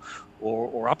houses or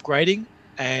upgrading,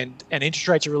 and interest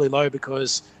rates are really low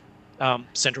because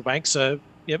central banks are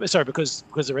because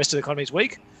the rest of the economy is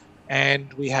weak,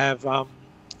 and we have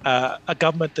a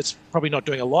government that's probably not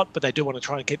doing a lot, but they do want to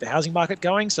try and keep the housing market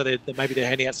going. So maybe they're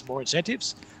handing out some more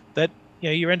incentives. That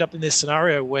you end up in this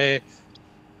scenario where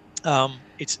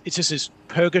it's just this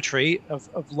purgatory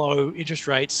of low interest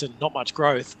rates and not much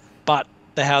growth, but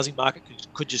the housing market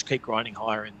could just keep grinding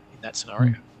higher in that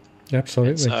scenario.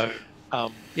 Absolutely. And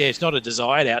so it's not a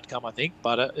desired outcome, I think,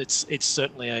 but it's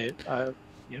certainly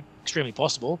extremely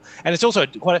possible, and it's also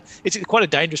quite a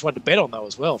dangerous one to bet on though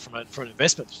as well from an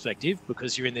investment perspective,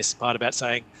 because you're in this part about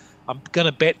saying, I'm going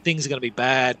to bet things are going to be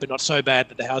bad, but not so bad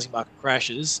that the housing market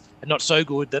crashes, and not so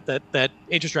good that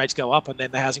interest rates go up and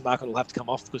then the housing market will have to come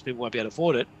off because people won't be able to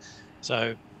afford it.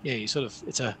 So you sort of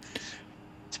it's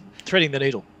threading the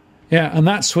needle. Yeah, and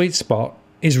that sweet spot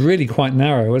is really quite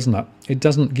narrow, isn't it? It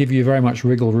doesn't give you very much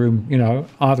wriggle room,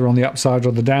 either on the upside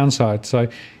or the downside. So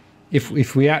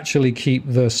if we actually keep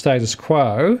the status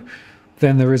quo,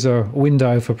 then there is a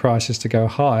window for prices to go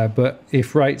higher. But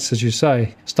if rates, as you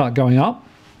say, start going up,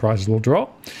 prices will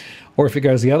drop. Or if it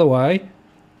goes the other way,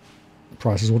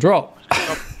 prices will drop.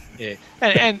 Yeah,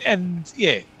 and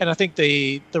I think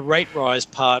the rate rise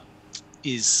part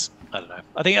is, I don't know.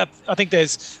 I think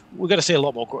we've got to see a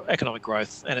lot more economic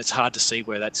growth, and it's hard to see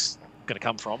where that's going to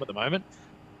come from at the moment.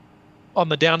 On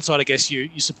the downside, I guess you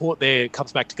support there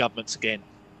comes back to governments again,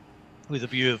 with a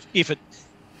view of if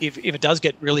it does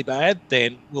get really bad,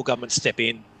 then will governments step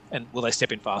in, and will they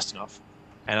step in fast enough?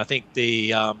 And I think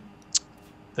the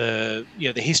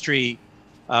history,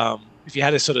 if you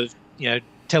had to sort of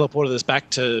teleported us back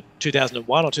to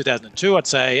 2001 or 2002, I'd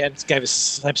say, and gave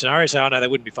us the same scenario, say, oh no, they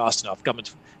wouldn't be fast enough.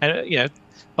 Governments, and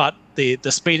but the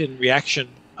speed and reaction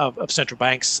of central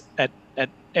banks at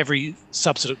every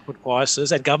subsequent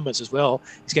crisis, and governments as well,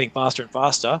 is getting faster and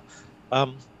faster.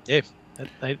 They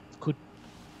could.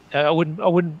 I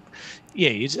wouldn't. Yeah,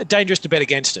 it's dangerous to bet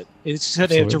against it. It's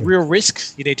a real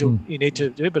risk you need to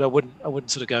do, but I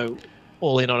wouldn't sort of go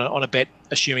all in on a bet,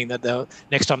 assuming that the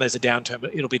next time there's a downturn,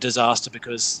 it'll be a disaster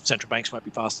because central banks won't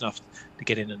be fast enough to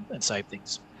get in and save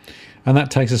things. And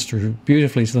that takes us through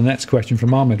beautifully to the next question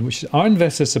from Ahmed, which is, are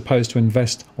investors supposed to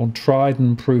invest on tried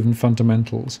and proven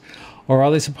fundamentals, or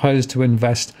are they supposed to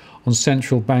invest on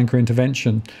central banker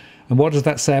intervention? And what does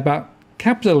that say about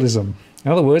capitalism?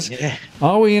 In other words,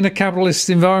 are we in a capitalist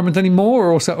environment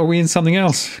anymore, or are we in something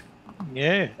else?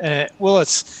 Yeah, well,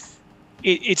 it's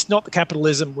not the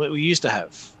capitalism we used to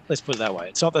have. Let's put it that way.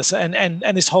 It's not this, and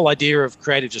this whole idea of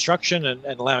creative destruction and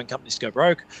allowing companies to go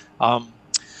broke.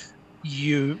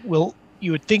 You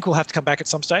would think we'll have to come back at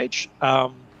some stage,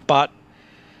 but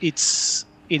it's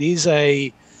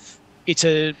a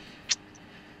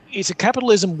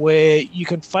capitalism where you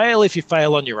can fail if you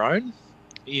fail on your own.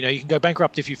 You can go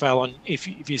bankrupt if you fail on if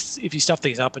you stuff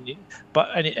things up and you're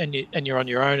on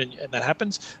your own and that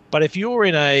happens. But if you're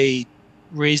in a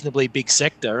reasonably big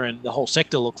sector and the whole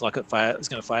sector looks like it's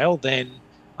going to fail, then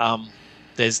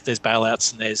there's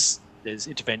bailouts and there's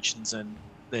interventions and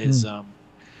there's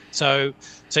so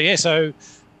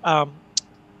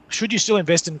should you still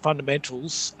invest in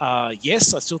fundamentals?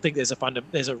 Yes, I still think there's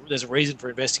a reason for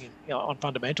investing on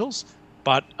fundamentals,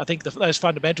 but I think those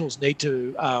fundamentals need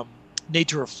to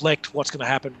reflect what's going to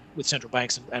happen with central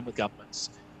banks and with governments.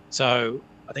 So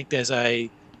I think there's I'm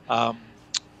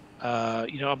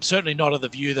certainly not of the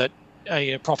view that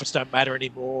profits don't matter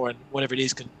anymore and whatever it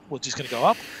is we're just going to go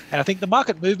up. And I think the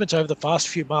market movements over the past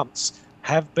few months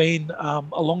have been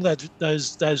along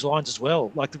those lines as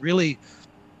well. Like really,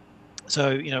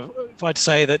 so if I'd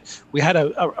say that we had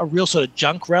a real sort of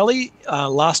junk rally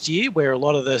last year, where a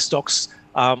lot of the stocks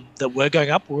that were going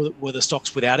up were the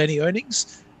stocks without any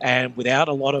earnings and without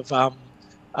a lot of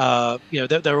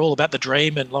they're all about the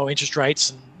dream and low interest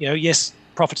rates and yes,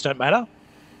 profits don't matter.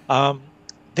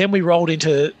 Then we rolled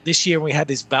into this year and we had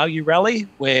this value rally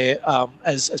where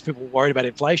as people were worried about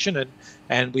inflation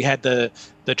and we had the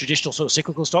traditional sort of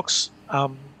cyclical stocks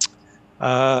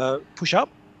push up.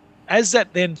 As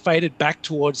that then faded back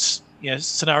towards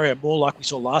scenario more like we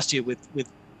saw last year with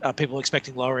people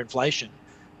expecting lower inflation,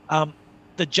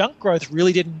 the junk growth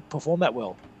really didn't perform that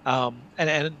well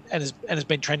and has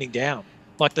been trending down.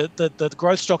 Like the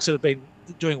growth stocks that have been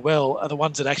doing well are the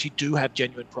ones that actually do have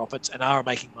genuine profits and are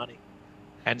making money.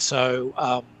 And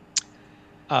so,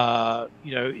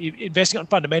 investing on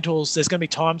fundamentals, there's going to be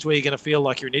times where you're going to feel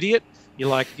like you're an idiot. You're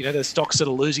like, there's stocks that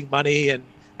are losing money and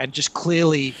just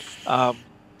clearly not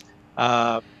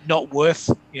worth,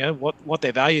 what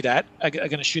they're valued at are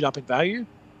going to shoot up in value.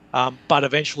 But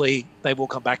eventually they will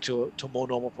come back to a more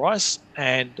normal price.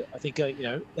 And I think,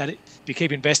 that if you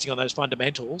keep investing on those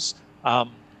fundamentals,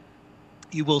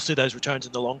 you will see those returns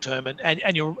in the long term, and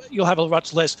you'll have a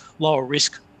much lower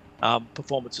risk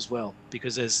performance as well,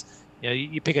 because there's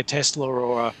you pick a Tesla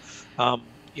or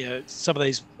some of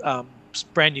these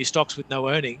brand new stocks with no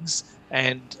earnings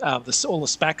and all the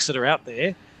SPACs that are out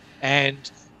there,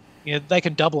 and they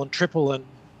can double and triple and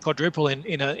quadruple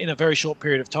in a very short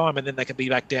period of time, and then they can be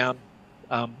back down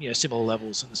similar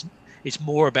levels. And it's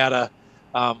more about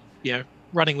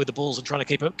running with the bulls and trying to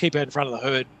keep it in front of the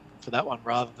herd for that one,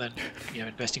 rather than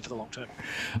investing for the long term.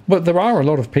 But there are a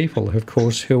lot of people, of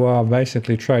course, who are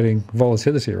basically trading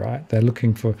volatility, right? They're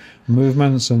looking for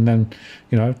movements and then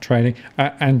trading.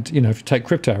 And if you take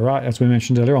crypto, right, as we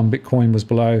mentioned earlier on, Bitcoin was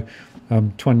below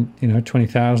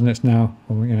 20,000. It's now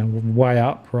way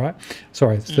up, right?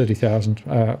 Sorry, 30,000.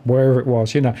 Wherever it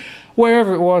was, who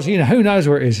knows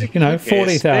where it is?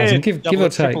 40,000, give or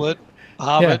take.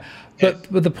 Yeah.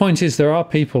 But the point is, there are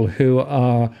people who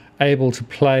are able to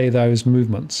play those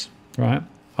movements, right?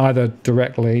 Either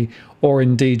directly or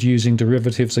indeed using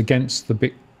derivatives against the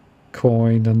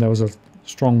Bitcoin, and there was a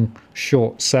strong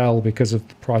short sell because of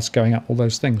the price going up, all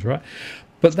those things, right?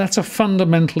 But that's a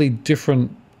fundamentally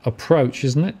different approach,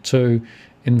 isn't it, to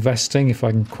investing, if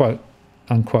I can quote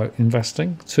unquote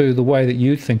investing, to the way that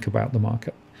you think about the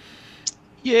market?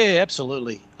 Yeah,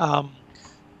 absolutely. For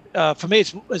me,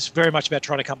 it's very much about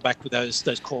trying to come back with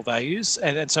those core values,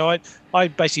 and so I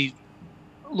basically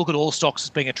look at all stocks as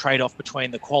being a trade-off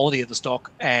between the quality of the stock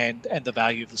and the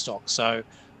value of the stock. So,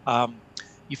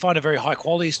 you find a very high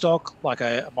quality stock like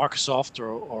a Microsoft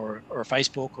or a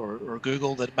Facebook or a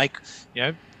Google that make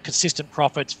consistent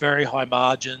profits, very high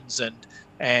margins,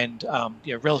 and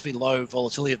relatively low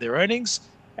volatility of their earnings.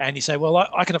 And you say, well,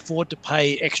 I can afford to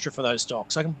pay extra for those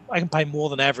stocks. I can pay more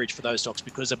than average for those stocks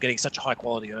because I'm getting such high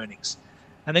quality earnings.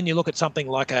 And then you look at something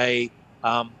like a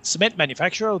cement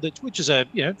manufacturer, which is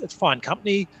it's a fine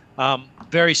company,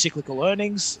 very cyclical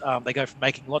earnings. They go from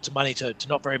making lots of money to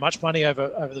not very much money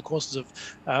over the courses of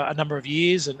a number of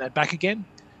years and back again.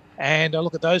 And I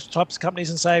look at those types of companies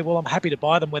and say, well, I'm happy to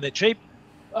buy them when they're cheap,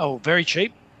 or very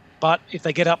cheap. But if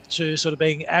they get up to sort of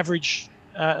being average,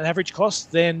 an average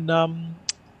cost, then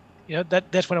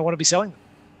that's when I want to be selling them.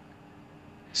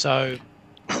 So,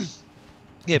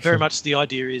 yeah, very much the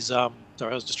idea is.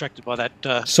 Sorry, I was distracted by that.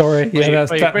 Sorry,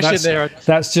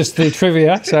 that's just the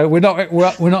trivia. So we're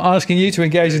not asking you to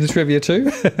engage in the trivia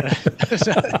too.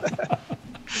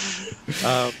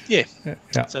 Yeah.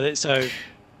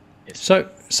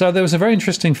 So there was a very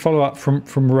interesting follow-up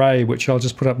from Ray, which I'll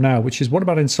just put up now, which is what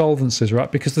about insolvencies,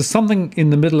 right? Because there's something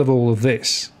in the middle of all of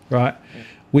this, right,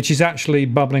 which is actually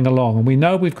bubbling along. And we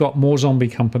know we've got more zombie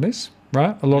companies,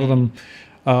 right? A lot of them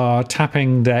are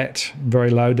tapping debt, very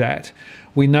low debt.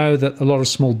 We know that a lot of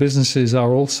small businesses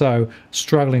are also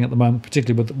struggling at the moment,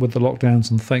 particularly with the lockdowns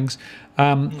and things.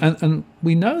 And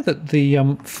we know that the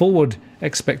forward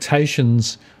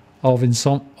expectations of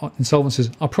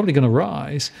insolvencies are probably going to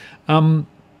rise. And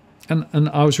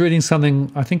I was reading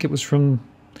something, I think it was from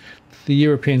the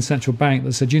European Central Bank,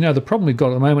 that said, the problem we've got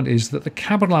at the moment is that the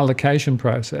capital allocation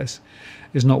process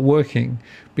is not working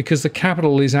because the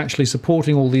capital is actually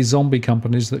supporting all these zombie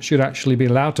companies that should actually be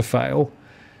allowed to fail,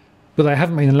 but they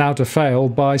haven't been allowed to fail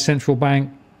by central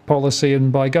bank policy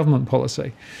and by government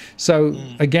policy. So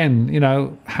again,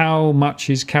 how much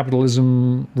is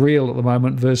capitalism real at the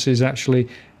moment versus actually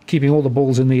keeping all the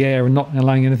balls in the air and not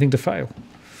allowing anything to fail?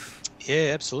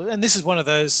 Yeah, absolutely. And this is one of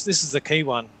those, this is the key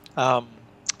one for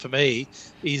me,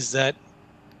 is that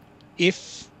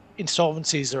if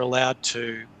insolvencies are allowed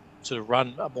to sort of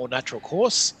run a more natural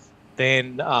course,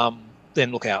 then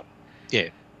look out. Yeah,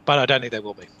 but I don't think they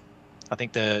will be. I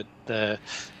think the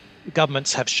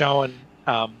governments have shown,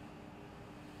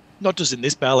 not just in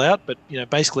this bailout, but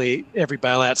basically every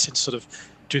bailout since sort of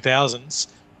 2000s,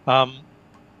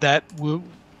 that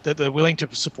they're willing to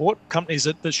support companies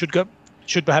that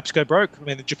should perhaps go broke. I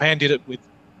mean, Japan did it with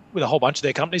a whole bunch of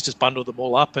their companies, just bundled them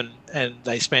all up, and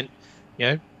they spent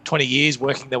 20 years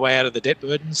working their way out of the debt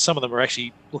burdens. Some of them are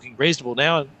actually looking reasonable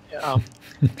now.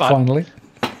 But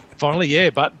Finally, yeah,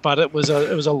 but it was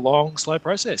a long, slow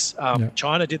process.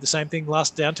 China did the same thing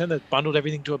last downturn. They bundled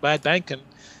everything to a bad bank,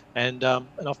 and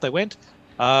off they went.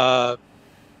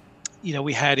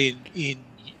 We had in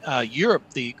Europe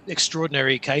the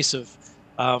extraordinary case of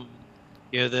the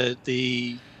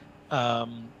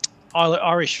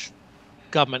Irish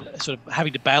government sort of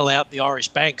having to bail out the Irish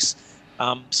banks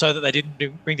so that they didn't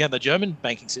bring down the German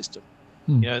banking system.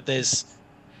 There's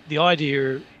the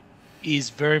idea is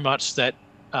very much that.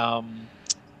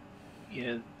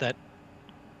 That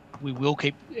we will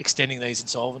keep extending these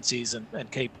insolvencies and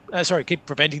keep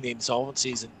preventing the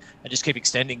insolvencies and just keep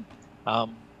extending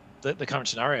the current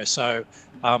scenario. So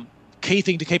key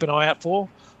thing to keep an eye out for.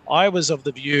 I was of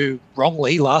the view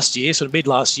wrongly last year, sort of mid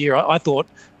last year, I thought,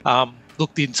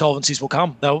 look, the insolvencies will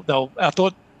come. I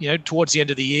thought, towards the end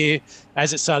of the year,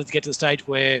 as it started to get to the stage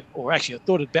where, or actually I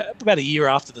thought about a year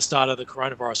after the start of the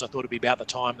coronavirus, I thought it'd be about the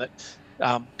time that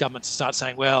governments start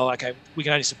saying, well, okay, we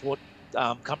can only support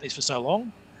companies for so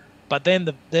long. But then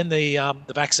the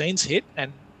vaccines hit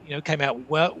and came out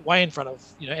way in front of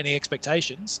any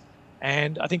expectations,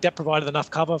 and I think that provided enough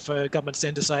cover for governments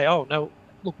then to say, oh no,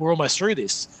 look, we're almost through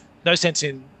this. No sense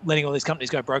in letting all these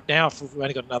companies go broke now if we've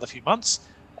only got another few months.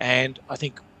 And I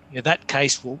think that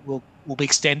case will be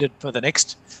extended for the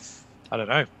next, I don't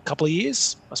know, couple of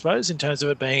years, I suppose, in terms of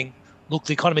it being, look,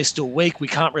 the economy is still weak. We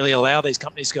can't really allow these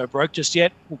companies to go broke just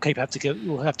yet.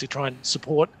 We'll have to try and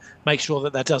support, make sure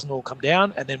that doesn't all come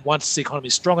down. And then once the economy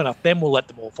is strong enough, then we'll let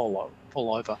them all fall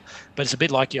over. But it's a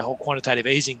bit like your whole quantitative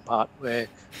easing part, where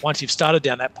once you've started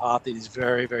down that path, it is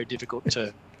very, very difficult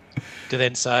to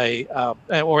then say,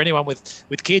 or anyone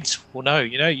with kids will know,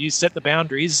 you set the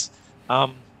boundaries.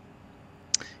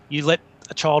 You let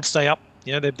a child stay up,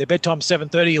 their bedtime's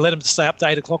 7:30. You let them stay up to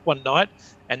 8 o'clock one night.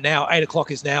 And now 8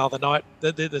 o'clock is now the night,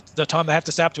 the time they have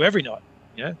to stay up to every night.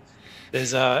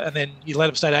 There's and then you let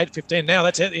them stay at 8:15. Now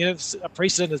that's it. A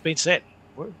precedent has been set.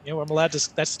 I'm allowed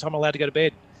to. That's the time I'm allowed to go to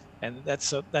bed, and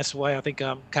that's the way I think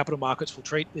capital markets will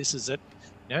treat this. Is that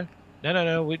no,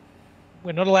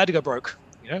 we're not allowed to go broke.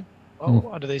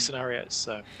 Under these scenarios.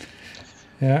 So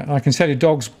Yeah, I can tell you,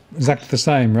 dogs exactly the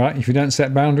same, right? If you don't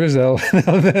set boundaries, they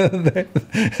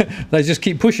just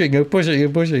keep pushing and pushing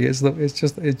and pushing. It's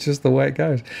just the way it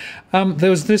goes.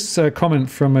 There was this comment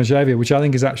from Xavier, which I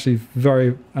think is actually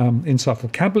very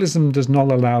insightful. Capitalism does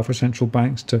not allow for central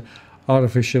banks to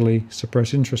artificially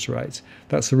suppress interest rates.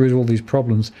 That's the root of all these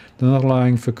problems. They're not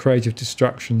allowing for creative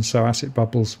destruction, so asset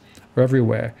bubbles are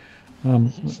everywhere. I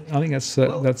think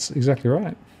that's exactly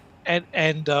right.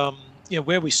 And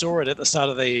where we saw it at the start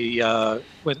of the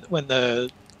when the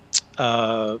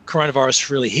coronavirus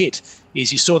really hit,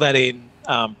 is you saw that in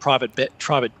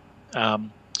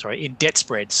in debt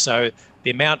spreads. So the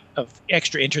amount of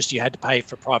extra interest you had to pay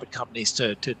for private companies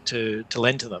to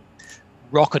lend to them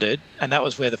rocketed, and that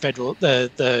was where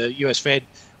the US Fed,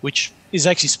 which is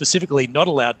actually specifically not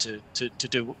allowed to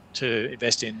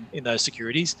invest in those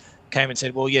securities, came and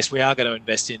said, well, yes, we are going to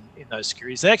invest in those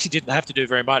securities. They actually didn't have to do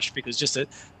very much, because just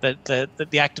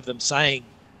the act of them saying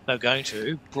they're going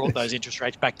to brought those interest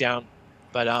rates back down.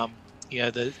 But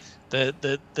the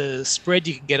spread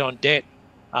you can get on debt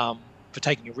for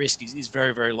taking a risk is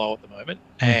very, very low at the moment,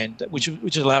 and which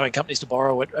is allowing companies to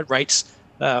borrow at rates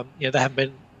they haven't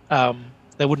been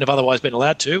they wouldn't have otherwise been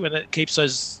allowed to, and it keeps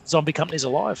those zombie companies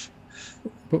alive.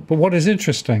 But what is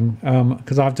interesting,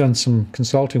 because I've done some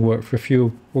consulting work for a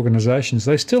few organisations,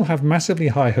 they still have massively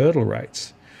high hurdle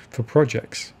rates for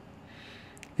projects,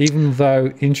 even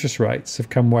though interest rates have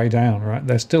come way down. Right,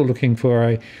 they're still looking for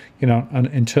an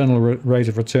internal rate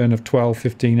of return of 12,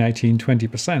 15, 18,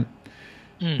 20%,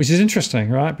 which is interesting,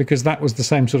 right? Because that was the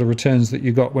same sort of returns that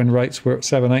you got when rates were at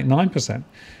 7, 8, 9%.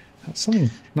 That's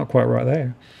something not quite right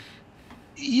there.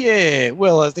 Yeah,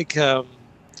 well, I think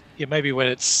maybe when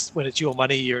it's your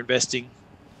money you're investing,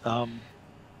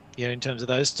 in terms of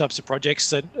those types of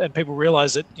projects, and people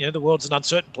realise that the world's an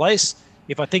uncertain place.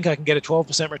 If I think I can get a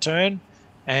 12% return,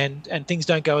 and things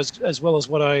don't go as well as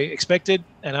what I expected,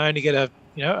 and I only get I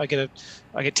get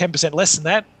 10% less than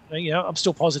that, I'm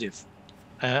still positive.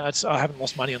 I haven't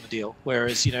lost money on the deal.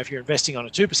 Whereas if you're investing on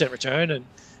a 2% return and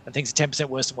things are 10%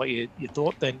 worse than what you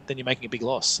thought, then you're making a big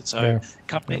loss. And so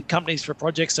companies for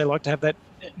projects, they like to have that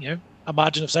a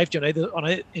margin of safety in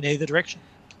either direction.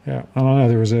 Yeah, and I know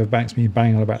the Reserve Bank's been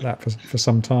banging on about that for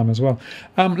some time as well.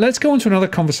 Let's go on to another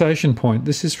conversation point.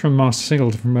 This is from Master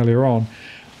Singleton from earlier on.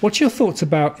 What's your thoughts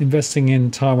about investing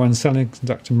in Taiwan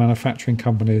semiconductor manufacturing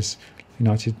companies,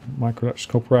 United Microelectronics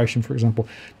Corporation, for example,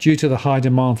 due to the high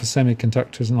demand for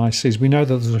semiconductors and ICs? We know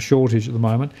that there's a shortage at the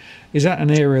moment. Is that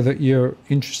an area that you're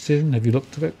interested in? Have you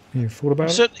looked at it? Have you thought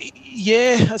about it?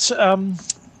 Yeah. That's,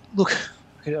 look,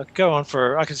 I could go on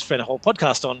I could spend a whole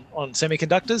podcast on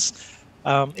semiconductors.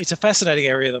 It's a fascinating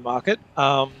area of the market.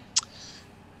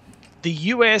 The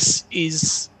US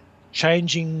is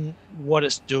changing what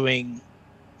it's doing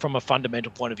from a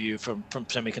fundamental point of view from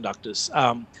semiconductors.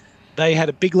 They had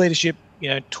a big leadership,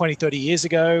 20, 30 years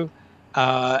ago,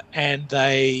 and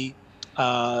they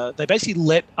basically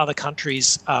let other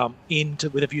countries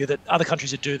with a view that other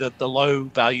countries would do the low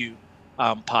value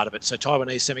part of it. So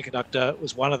Taiwanese semiconductor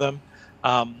was one of them.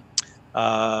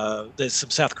 There's some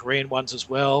South Korean ones as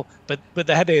well, but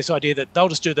they had this idea that they'll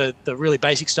just do the really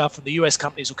basic stuff, and the US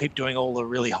companies will keep doing all the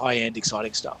really high-end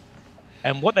exciting stuff.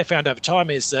 And what they found over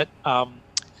time is that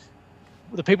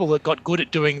the people that got good at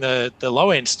doing the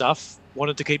low-end stuff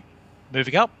wanted to keep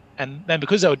moving up, and then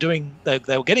because they were getting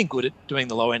good at doing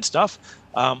the low-end stuff,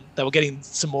 they were getting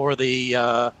some more of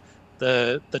the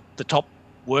top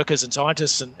workers and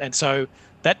scientists, and so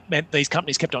that meant these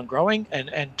companies kept on growing, and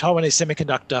Taiwanese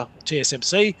Semiconductor,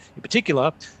 TSMC in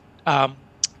particular,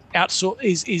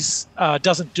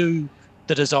 doesn't do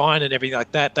the design and everything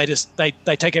like that. They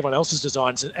take everyone else's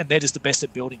designs, and they're just the best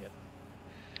at building it,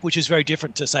 which is very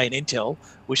different to, say, an Intel,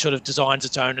 which sort of designs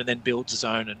its own and then builds its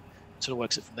own and sort of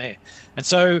works it from there. And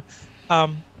so,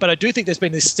 but I do think there's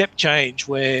been this step change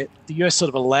where the US sort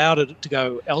of allowed it to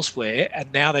go elsewhere,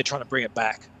 and now they're trying to bring it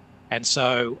back. And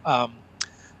so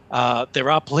there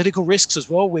are political risks as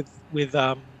well with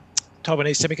Taiwanese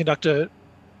semiconductor,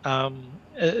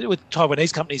 with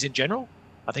Taiwanese companies in general,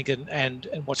 I think, and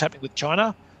what's happening with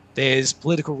China. There's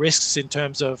political risks in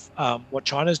terms of what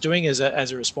China's doing as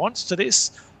a response to this,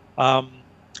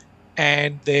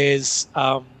 and there's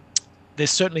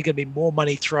certainly going to be more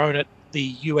money thrown at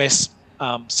the US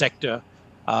sector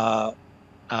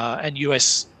and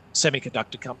US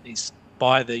semiconductor companies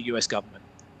by the US government.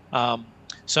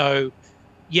 So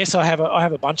yes, I have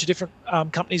a bunch of different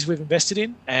companies we've invested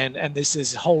in, and there's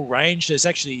this whole range. There's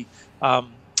actually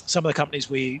some of the companies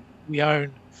we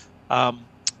own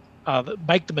that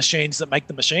make the machines that make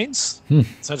the machines,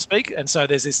 so to speak. And so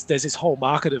there's this whole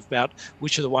market about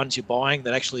which are the ones you're buying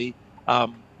that actually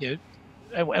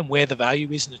and where the value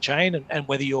is in the chain, and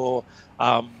whether you're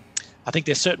I think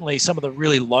there's certainly some of the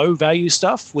really low value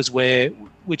stuff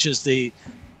which is the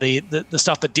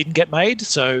stuff that didn't get made.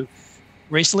 So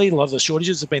recently, a lot of the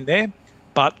shortages have been there,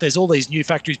 but there's all these new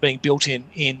factories being built in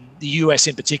the US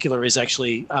in particular. Is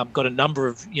actually got a number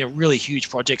of really huge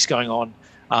projects going on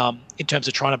in terms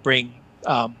of trying to bring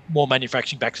more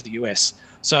manufacturing back to the US.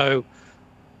 So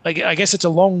I guess it's a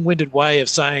long-winded way of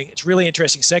saying it's a really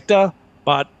interesting sector,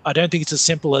 but I don't think it's as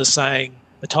simple as saying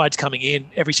the tide's coming in,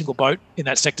 every single boat in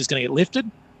that sector is going to get lifted.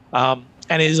 And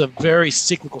it is a very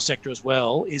cyclical sector as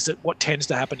well, is that what tends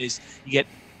to happen is you get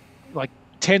like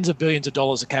tens of billions of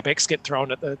dollars of capex get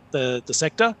thrown at the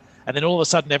sector, and then all of a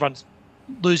sudden everyone's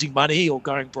losing money or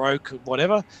going broke or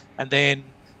whatever, and then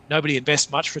nobody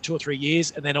invests much for 2 or 3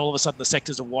 years, and then all of a sudden the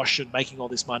sector's awash and making all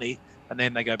this money, and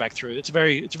then they go back through. It's a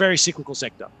very cyclical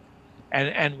sector,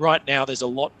 and right now there's a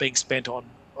lot being spent on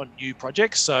new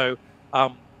projects. So I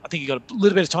think you got a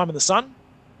little bit of time in the sun,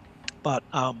 but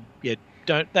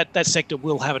that sector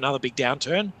will have another big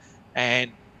downturn,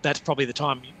 and that's probably the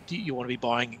time you want to be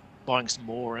buying some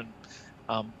more and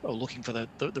or looking for the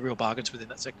real bargains within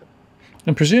that sector.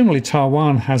 And presumably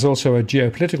Taiwan has also a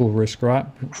geopolitical risk, right,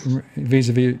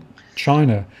 vis-a-vis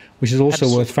China, which is also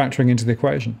worth factoring into the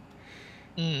equation.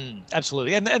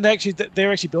 Absolutely, and actually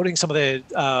they're actually building some of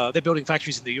they're building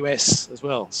factories in the US as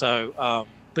well. So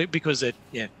because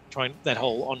they're trying that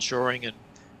whole onshoring and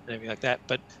everything like that.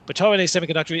 But Taiwanese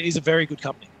Semiconductor is a very good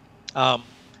company, and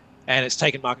it's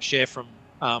taken market share from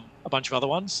a bunch of other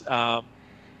ones.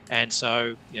 And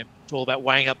so it's all about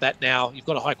weighing up that now. You've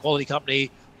got a high quality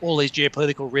company, all these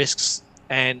geopolitical risks,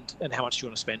 and how much do you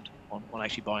want to spend on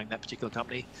actually buying that particular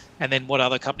company, and then what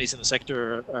other companies in the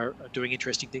sector are doing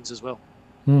interesting things as well.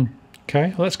 Okay,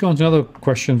 well, let's go on to another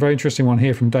question. Very interesting one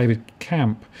here from David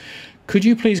Camp. Could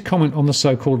you please comment on the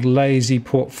so-called lazy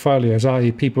portfolios,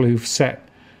 i.e. people who've set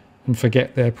and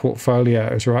forget their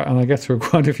portfolios, right? And I guess there are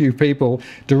quite a few people,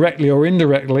 directly or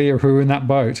indirectly, who are in that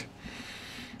boat.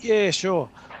 Yeah, sure.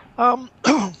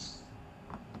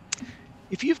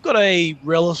 If you've got a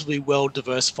relatively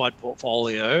well-diversified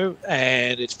portfolio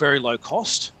and it's very low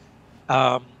cost,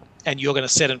 and you're going to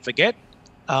set and forget,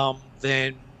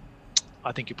 then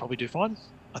I think you probably do fine.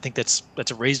 I think that's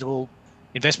a reasonable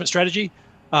investment strategy.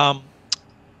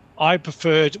 I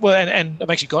preferred, and I've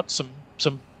actually got some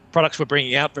products we're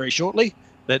bringing out very shortly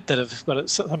that have got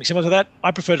something similar to that.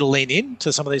 I prefer to lean in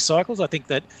to some of these cycles. I think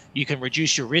that you can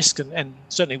reduce your risk, and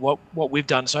certainly what we've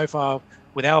done so far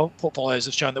with our portfolios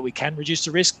have shown that we can reduce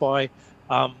the risk by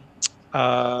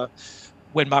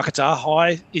when markets are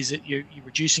high, is that you're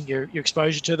reducing your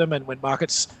exposure to them, and when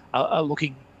markets are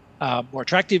looking more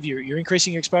attractive, you're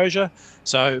increasing your exposure.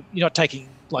 So you're not taking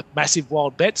like massive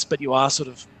wild bets, but you are sort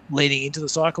of leaning into the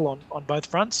cycle on both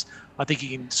fronts. I think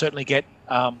you can certainly get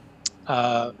a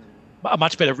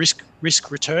much better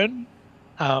risk return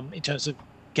in terms of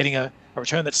getting a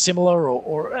return that's similar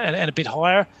and a bit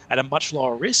higher at a much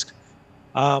lower risk.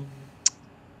 But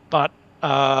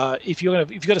if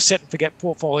you've got a set and forget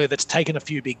portfolio that's taken a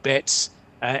few big bets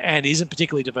and isn't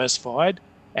particularly diversified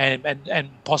and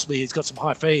possibly has got some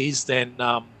high fees, then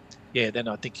then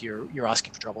I think you're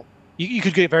asking for trouble. You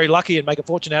could get very lucky and make a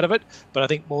fortune out of it, but I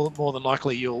think more than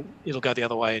likely it'll go the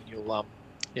other way, and you'll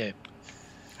and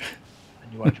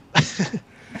you won't.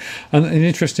 And an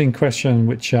interesting question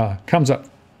which comes up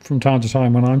from time to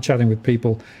time when I'm chatting with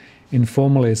people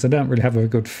informally is they don't really have a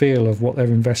good feel of what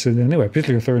they've invested in anyway,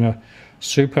 particularly if they're in a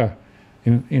super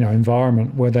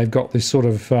environment where they've got this sort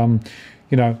of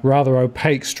rather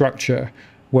opaque structure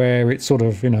where it's sort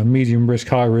of medium risk,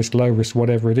 high risk, low risk,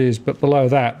 whatever it is, but below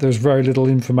that there's very little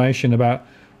information about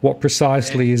what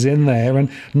precisely is in there, and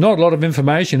not a lot of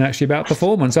information actually about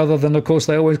performance, other than of course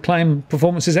they always claim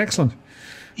performance is excellent.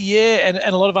 Yeah, and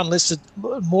a lot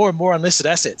of more and more unlisted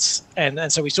assets,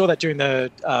 and so we saw that during the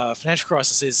financial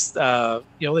crisis. Is all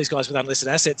these guys with unlisted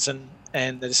assets, and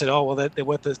they said, oh well, they're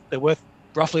worth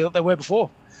roughly what they were before.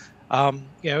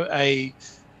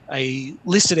 A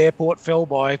listed airport fell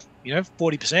by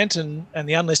 40%, and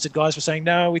the unlisted guys were saying,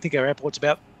 no, we think our airport's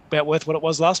about worth what it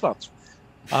was last month.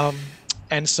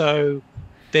 And so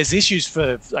there's issues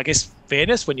for, I guess,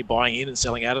 fairness when you're buying in and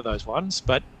selling out of those ones,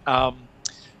 but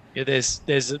there's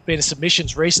been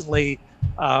submissions recently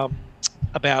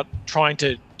about trying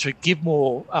to give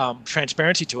more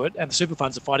transparency to it, and the super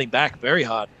funds are fighting back very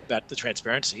hard about the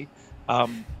transparency.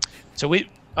 I'm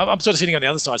sort of sitting on the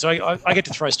other side, so I get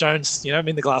to throw stones. I'm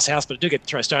in the glass house, but I do get to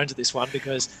throw stones at this one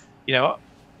because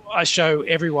I show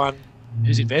everyone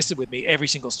who's invested with me every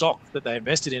single stock that they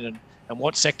invested in and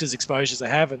what sectors exposures they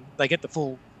have, and they get the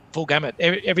full gamut.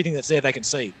 Everything that's there they can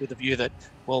see, with the view that,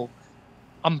 well,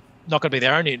 I'm not going to be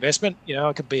their only investment. You know,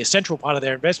 it could be a central part of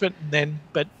their investment. And then,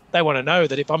 but they want to know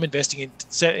that if I'm investing in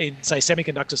say,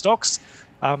 semiconductor stocks,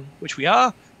 which we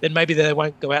are, then maybe they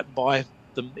won't go out and buy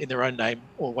them in their own name,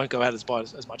 or won't go out and buy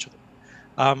as much of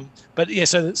them. But yeah,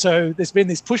 so there's been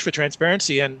this push for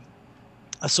transparency, and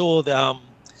I saw the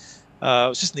I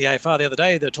was just in the AFR the other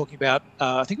day. They're talking about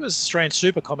I think it was Australian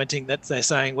Super commenting that they're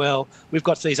saying, well, we've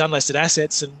got these unlisted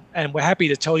assets, and we're happy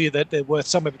to tell you that they're worth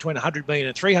somewhere between 100 million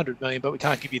and 300 million, but we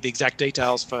can't give you the exact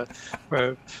details for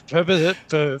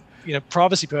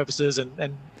privacy purposes and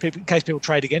in case people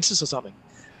trade against us or something.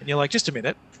 And you're like, just a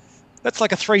minute. That's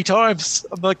like a 3 times.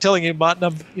 I'm like telling you,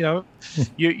 Martin,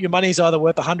 your money's either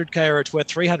worth 100K or it's worth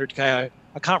 300K.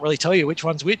 I can't really tell you which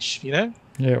one's which, you know?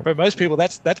 Yeah. For most people,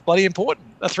 that's bloody important.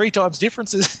 A 3 times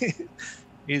difference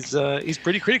is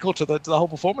pretty critical to the whole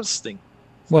performance thing.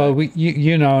 Well,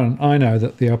 you know, and I know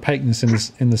that the opaqueness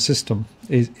in the system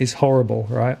is horrible,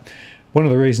 right? One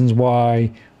of the reasons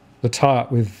why the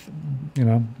tie-up with, you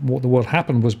know, what the world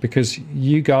happened was because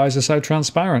you guys are so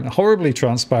transparent, horribly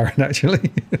transparent,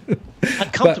 actually.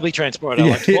 Uncomfortably transparent, I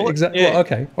like to call it. Exactly. Yeah. Well,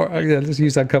 okay. Yeah, let's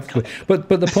use that comfortably. But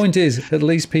the point is, at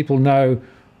least people know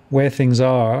where things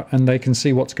are and they can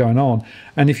see what's going on.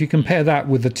 And if you compare that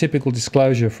with the typical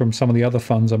disclosure from some of the other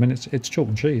funds, I mean, it's chalk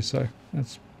and cheese. So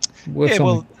that's worth something.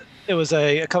 Well, there was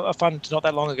a fund not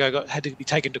that long ago had to be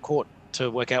taken to court to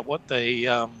work out what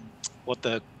the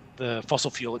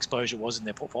fossil fuel exposure was in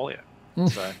their portfolio.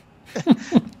 So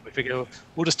we figure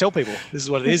we'll just tell people this is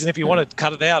what it is, and if you want to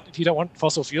cut it out, if you don't want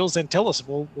fossil fuels, then tell us,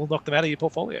 and we'll knock them out of your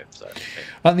portfolio. So,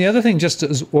 yeah. And the other thing, just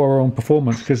as we're on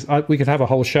performance, because we could have a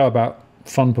whole show about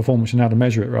fund performance and how to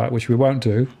measure it, right? Which we won't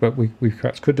do, but we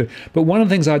perhaps could do. But one of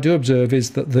the things I do observe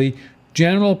is that the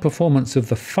general performance of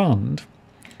the fund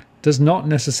does not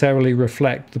necessarily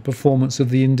reflect the performance of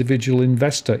the individual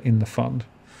investor in the fund.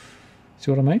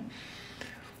 See what I mean?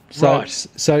 So, right.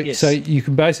 So you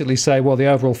can basically say, well, the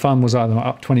overall fund was, I don't know,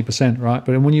 up 20%, right?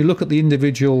 But when you look at the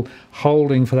individual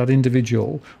holding for that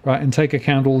individual, right, and take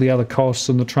account all the other costs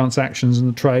and the transactions and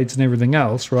the trades and everything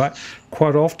else, right,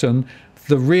 quite often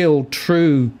the real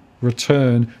true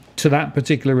return to that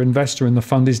particular investor in the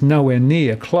fund is nowhere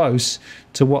near close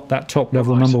to what that top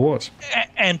level number was.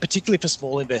 And particularly for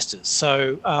small investors.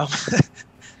 So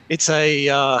it's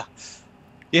so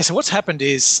what's happened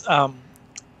is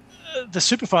the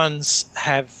super funds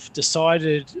have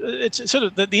decided, it's sort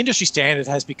of the industry standard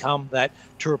has become that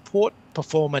to report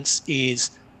performance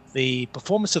is the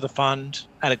performance of the fund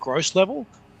at a gross level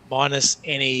minus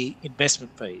any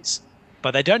investment fees.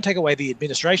 But they don't take away the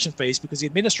administration fees, because the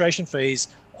administration fees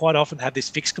quite often have this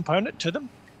fixed component to them.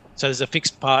 So there's a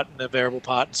fixed part and a variable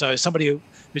part. So somebody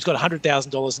who's got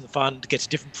 $100,000 in the fund gets a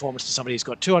different performance to somebody who's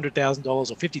got $200,000 or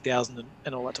 $50,000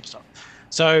 and all that type of stuff.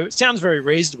 So it sounds very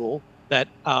reasonable that,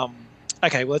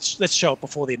 okay, well, let's show it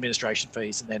before the administration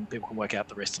fees, and then people can work out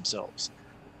the rest themselves.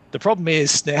 The problem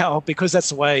is now, because that's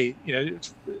the way, you know,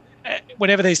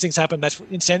 whenever these things happen, that's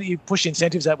you push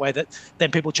incentives that way, that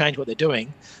then people change what they're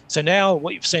doing. So now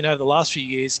what you've seen over the last few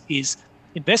years is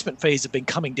investment fees have been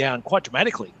coming down quite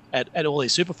dramatically at all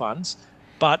these super funds,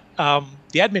 but the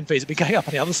admin fees have been going up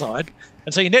on the other side,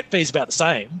 and so your net fee is about the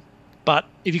same. But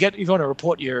if you want to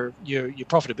report your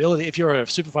profitability, if you're a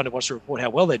super fund who wants to report how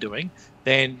well they're doing,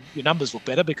 then your numbers look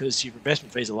better because your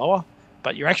investment fees are lower,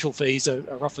 but your actual fees are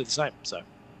roughly the same. So.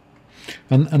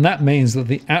 And that means that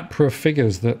the APRA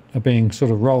figures that are being sort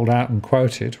of rolled out and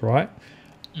quoted, right,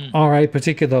 are a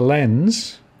particular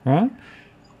lens, right?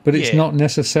 But it's not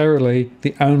necessarily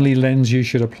the only lens you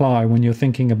should apply when you're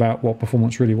thinking about what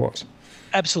performance really was.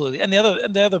 Absolutely. And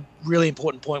the other really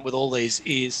important point with all these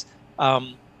is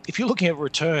if you're looking at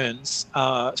returns,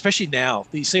 especially now,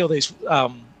 you see all these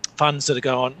funds that are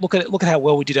going, look at how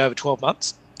well we did over 12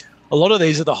 months. A lot of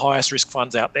these are the highest risk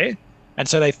funds out there. And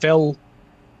so they fell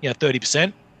 30%,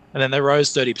 and then they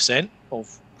rose 30% or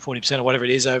 40% or whatever it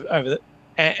is over the,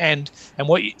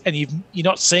 you're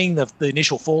not seeing the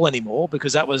initial fall anymore,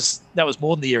 because that was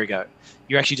more than a year ago.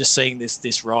 You're actually just seeing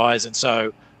this rise, and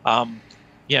so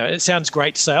it sounds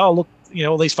great to say, oh look,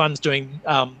 all these funds doing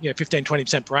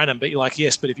 15-20% per annum, but you're like,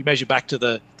 yes, but if you measure back to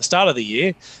the start of the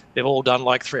year, they've all done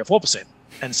like 3 or 4%,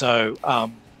 and so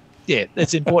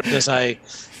it's important to say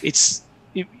it's.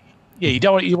 You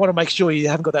want to make sure you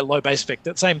haven't got that low base effect.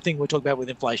 That same thing we talk about with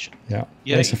inflation. Yeah,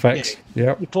 base effects.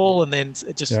 Yeah, you fall, and then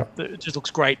it just looks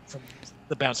great from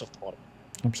the bounce off the bottom.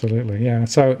 Absolutely, yeah.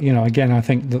 So again, I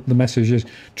think that the message is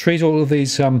treat all of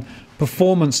these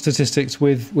performance statistics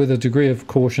with a degree of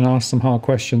caution. Ask some hard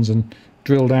questions and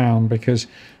drill down, because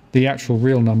the actual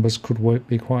real numbers could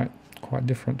be quite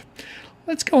different.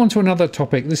 Let's go on to another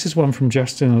topic. This is one from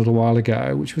Justin a little while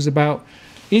ago, which was about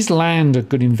is land a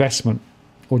good investment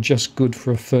or just good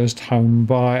for a first home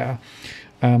buyer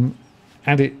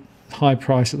at its high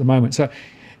price at the moment? So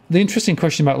the interesting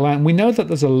question about land, we know that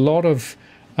there's a lot of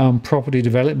property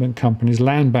development companies,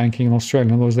 land banking in Australia.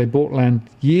 In other words, they bought land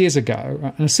years ago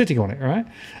and are sitting on it, right?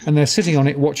 And they're sitting on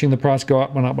it, watching the price go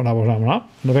up and up and up and up and up.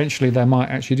 And eventually they might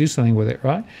actually do something with it,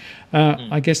 right?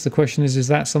 I guess the question is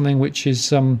that something which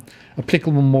is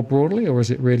applicable more broadly, or is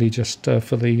it really just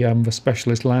for the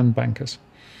specialist land bankers?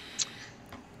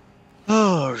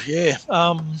 Oh, yeah.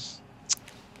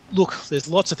 Look, there's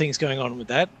lots of things going on with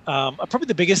that. Probably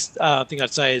the biggest thing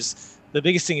I'd say is, the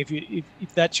biggest thing,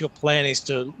 if that's your plan, is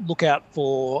to look out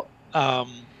for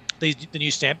the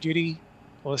new stamp duty.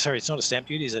 Or sorry, it's not a stamp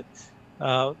duty, is it?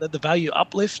 The value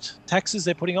uplift taxes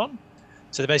they're putting on.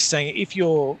 So they're basically saying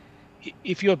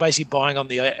if you're basically buying on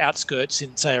the outskirts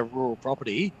in, say, a rural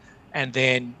property, and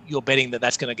then you're betting that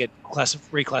that's going to get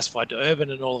reclassified to urban,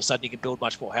 and all of a sudden you can build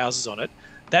much more houses on it.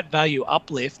 That value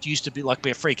uplift used to be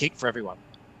a free kick for everyone.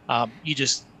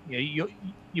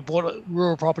 You bought a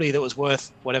rural property that was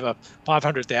worth whatever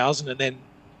 500,000, and then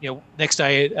next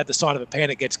day at the sign of a pen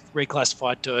it gets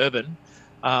reclassified to urban,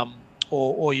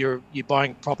 or you're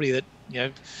buying property that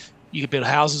you can build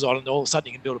houses on, and all of a sudden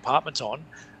you can build apartments on,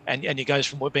 and it goes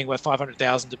from being worth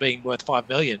 500,000 to being worth 5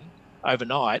 million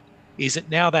overnight. Is that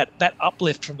now that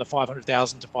uplift from the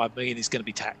 500,000 to 5 million is going to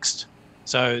be taxed?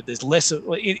 So there's less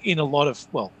in a lot of,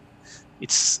 well,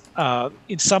 it's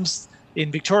in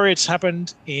Victoria it's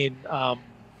happened, in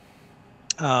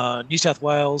New South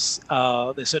Wales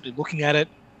they're certainly looking at it.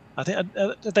 I think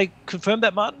did they confirm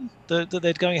that, Martin, that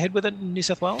they're going ahead with it in New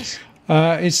South Wales?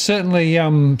 It's certainly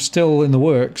still in the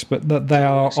works, but that they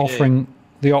are offering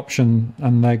the option,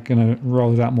 and they're going to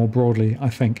roll it out more broadly, I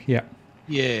think.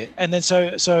 Yeah, and then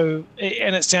so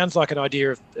and it sounds like an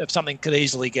idea of something could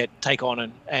easily take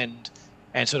on and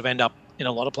sort of end up in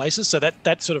a lot of places. So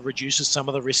that sort of reduces some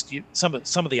of the risk, some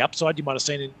of the upside you might have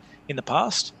seen in the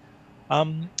past.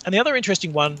 And the other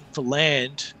interesting one for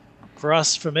land,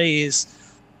 for me, is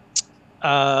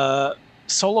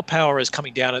solar power is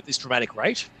coming down at this dramatic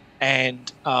rate,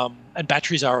 and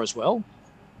batteries are as well.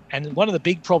 And one of the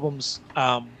big problems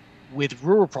with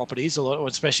rural properties, or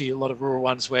especially a lot of rural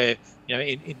ones where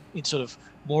in sort of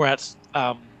more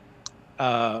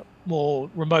more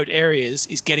remote areas,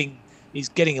 is getting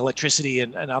electricity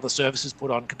and other services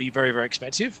put on can be very, very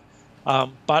expensive.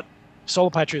 But solar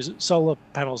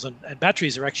panels and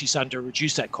batteries are actually starting to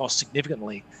reduce that cost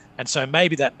significantly, and so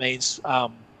maybe that means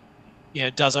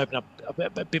it does open up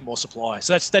a bit more supply.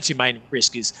 So that's your main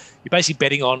risk, is you're basically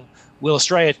betting on, will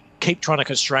Australia keep trying to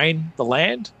constrain the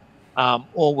land,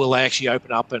 or will they actually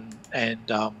open up and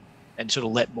sort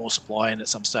of let more supply in at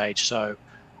some stage? So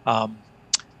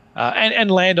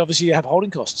and land, obviously you have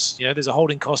holding costs. There's a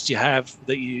holding cost you have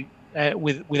that you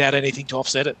without anything to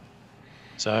offset it.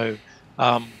 So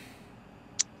I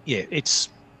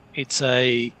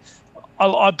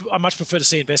much prefer to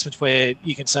see investments where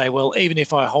you can say, well, even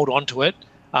if I hold on to it,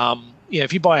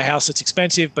 if you buy a house that's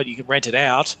expensive but you can rent it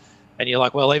out, and you're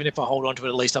like, well, even if I hold on to it,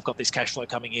 at least I've got this cash flow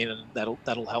coming in, and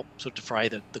that'll help sort of defray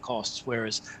the costs.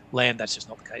 Whereas land, that's just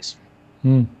not the case.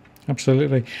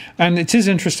 Absolutely. And it is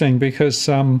interesting because,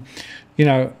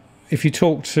 if you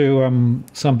talk to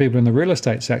some people in the real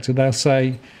estate sector, they'll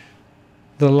say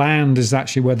the land is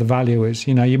actually where the value is.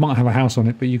 You might have a house on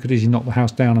it, but you could easily knock the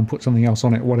house down and put something else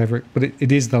on it, or whatever. But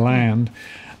it is the land,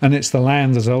 and it's the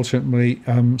land that ultimately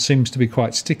seems to be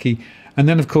quite sticky. And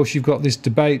then, of course, you've got this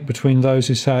debate between those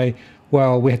who say,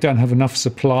 well, we don't have enough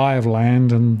supply of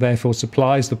land, and therefore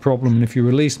supply is the problem. And if you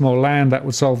release more land, that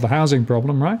would solve the housing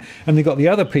problem, right? And you've got the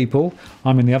other people,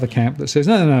 I'm in the other camp, that says,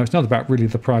 no, it's not about really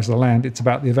the price of the land. It's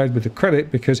about the availability of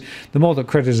credit, because the more that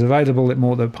credit is available, the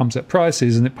more that it pumps up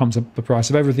prices, and it pumps up the price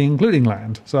of everything, including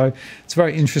land. So it's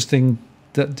very interesting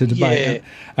to debate.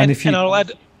 Yeah. And I'll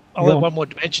add one more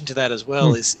dimension to that as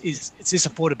well, is it's this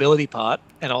affordability part,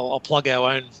 and I'll plug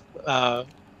our own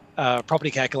property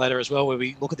calculator as well, where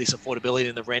we look at this affordability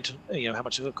and the rent, how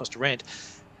much it costs to rent.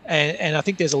 And I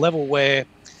think there's a level where,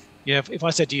 if I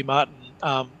said to you, Martin,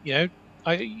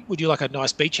 would you like a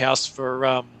nice beach house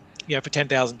for for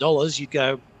 $10,000? You'd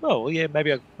go, oh, yeah,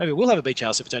 maybe we'll have a beach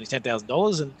house if it's only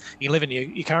 $10,000, and you can live in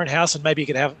your current house, and maybe you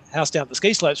could have a house down at the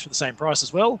ski slopes for the same price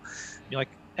as well.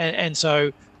 And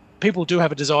so people do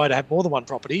have a desire to have more than one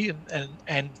property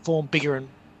and form bigger,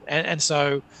 and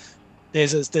so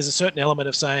there's a certain element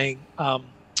of saying,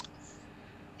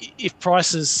 if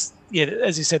prices,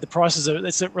 as you said, the prices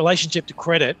it's a relationship to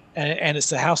credit, and it's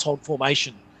the household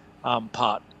formation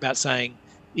part, about saying,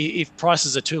 if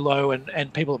prices are too low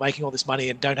and people are making all this money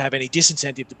and don't have any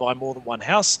disincentive to buy more than one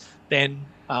house, then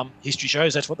history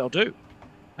shows that's what they'll do.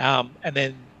 and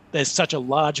then there's such a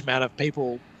large amount of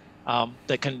people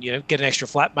that can get an extra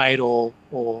flatmate or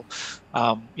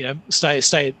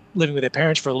stay living with their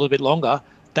parents for a little bit longer.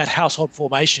 That household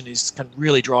formation can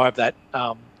really drive that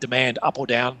demand up or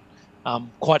down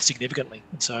quite significantly.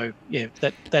 And so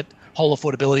that whole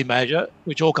affordability measure,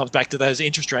 which all comes back to those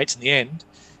interest rates in the end,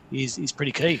 is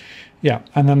pretty key. Yeah,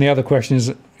 and then the other question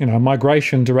is,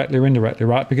 migration directly or indirectly,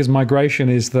 right? Because migration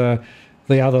is the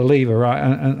other lever, right?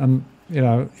 And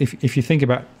if you think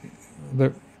about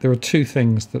there are two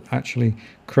things that actually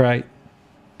create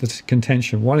the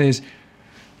contention. One is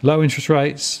low interest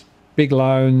rates, big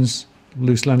loans,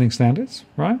 loose lending standards,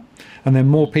 right? And then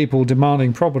more people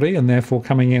demanding property and therefore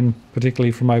coming in,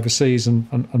 particularly from overseas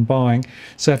and buying.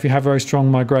 So if you have very strong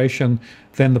migration,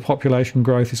 then the population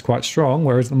growth is quite strong,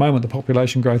 whereas at the moment the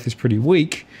population growth is pretty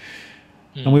weak.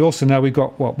 And we also know we've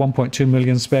got, 1.2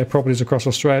 million spare properties across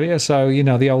Australia. So,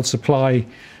 the old supply,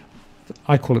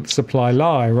 I call it the supply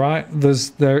lie, right?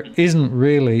 There isn't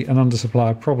really an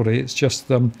undersupply of property. It's just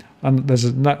there's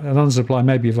an undersupply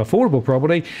maybe of affordable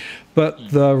property, but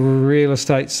the real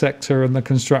estate sector and the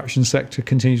construction sector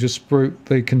continue to spruik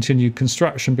the continued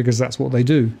construction because that's what they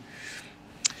do.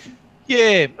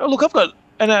 Yeah, look,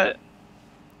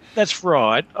 that's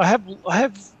right. I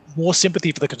have more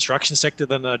sympathy for the construction sector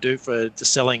than I do for the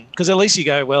selling, because at least you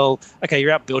go, well, okay,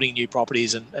 you're out building new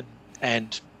properties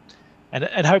and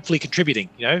hopefully contributing,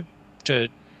 to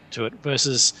it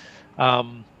versus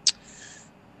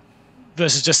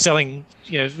just selling,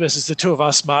 versus the two of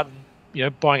us, Martin,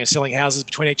 buying and selling houses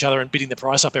between each other and bidding the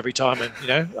price up every time. And,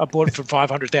 I bought it for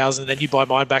 500,000 and then you buy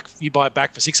it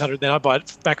back for 600, then I buy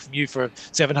it back from you for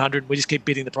 700. We just keep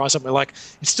bidding the price up. We're like,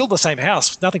 it's still the same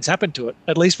house. Nothing's happened to it.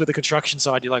 At least with the construction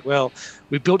side, you're like, well,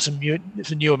 we've built some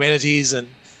new amenities, and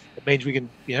it means we can,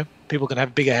 people can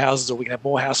have bigger houses, or we can have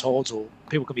more households, or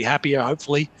people can be happier,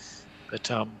 hopefully. But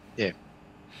yeah.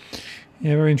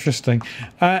 Yeah, very interesting.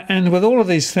 And with all of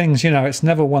these things, it's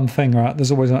never one thing, right? There's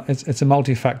always it's a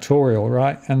multifactorial,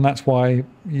 right? And that's why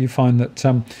you find that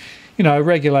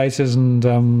regulators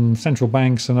and central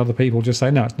banks and other people just say,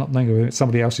 no, it's not negative, it's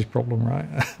somebody else's problem, right?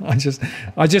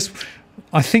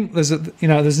 I think there's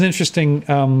an interesting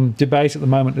debate at the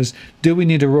moment is, do we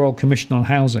need a Royal Commission on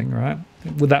Housing, right?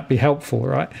 Would that be helpful,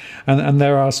 right? And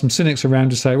there are some cynics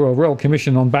around to say, well, Royal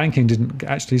Commission on Banking didn't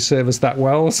actually serve us that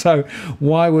well, so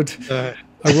why would a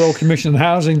Royal Commission on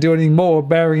Housing do anything more,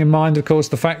 bearing in mind, of course,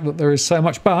 the fact that there is so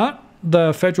much. But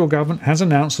the federal government has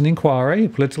announced an inquiry, a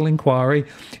political inquiry,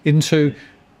 into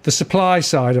the supply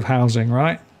side of housing,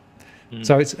 right?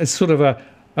 So it's sort of a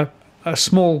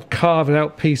small carved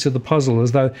out piece of the puzzle,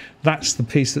 as though that's the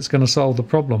piece that's going to solve the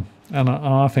problem. And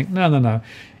I think, no.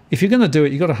 If you're going to do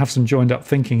it, you've got to have some joined up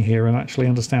thinking here and actually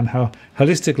understand how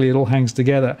holistically it all hangs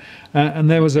together.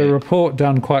 And there was a report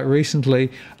done quite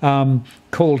recently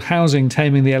called Housing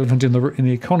Taming the Elephant in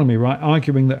the Economy, right?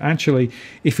 Arguing that actually,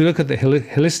 if you look at it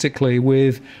holistically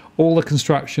with all the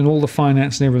construction, all the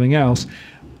finance and everything else,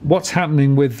 what's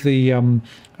happening with the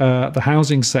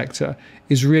housing sector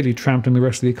is really trampling the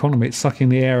rest of the economy. It's sucking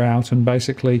the air out, and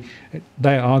basically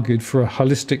they argued for a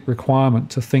holistic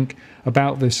requirement to think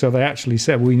about this. So they actually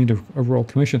said, well, we need a Royal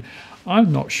Commission.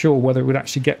 I'm not sure whether it would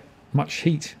actually get much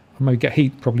heat. I may get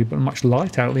heat probably, but much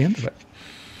light out at the end of it.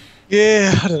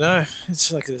 Yeah, I don't know.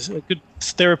 It's like a good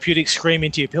therapeutic scream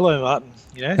into your pillow, Martin.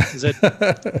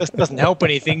 That doesn't help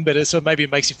anything, but maybe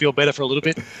it makes you feel better for a little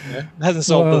bit. It hasn't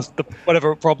solved the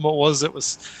whatever problem it was. It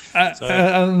was.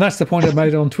 And that's the point I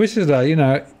made on Twitter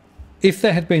today. If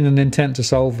there had been an intent to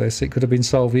solve this, it could have been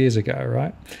solved years ago,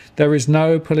 right? There is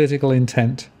no political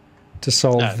intent to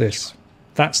solve this.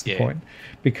 That's the point.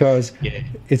 Because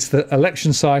it's the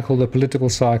election cycle, the political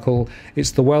cycle,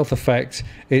 it's the wealth effect,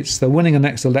 it's the winning the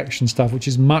next election stuff, which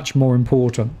is much more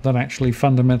important than actually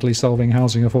fundamentally solving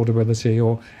housing affordability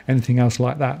or anything else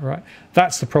like that, right?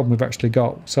 That's the problem we've actually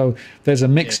got. So there's a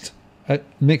mixed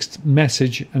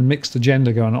message and mixed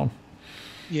agenda going on.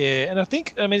 Yeah, and I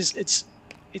think,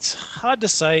 it's hard to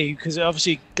say, because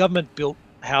obviously government-built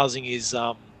housing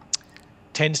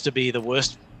tends to be the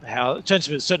worst. Tends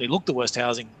to certainly look the worst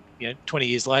housing 20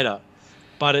 years later,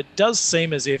 but it does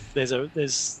seem as if there's a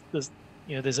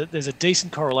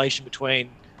decent correlation between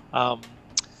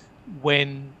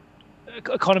when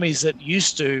economies that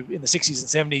used to in the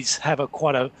 60s and 70s have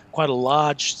quite a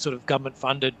large sort of government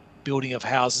funded building of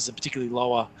houses, and particularly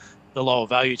the lower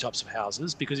value types of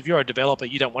houses, because if you're a developer,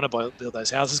 you don't want to build those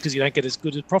houses because you don't get as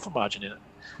good a profit margin in it,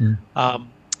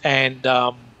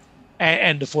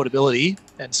 and affordability.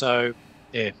 And so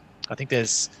I think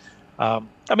there's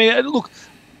look,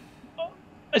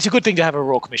 it's a good thing to have a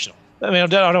Royal Commission. I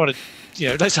don't want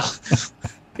to,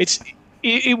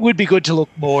 it would be good to look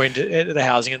more into the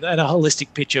housing and a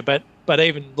holistic picture, but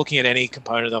even looking at any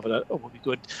component of it would be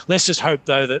good. Let's just hope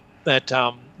though that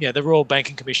the Royal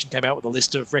Banking Commission came out with a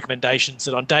list of recommendations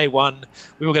that on day one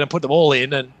we were going to put them all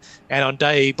in, and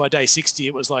by day 60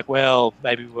 it was like, well,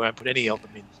 maybe we won't put any of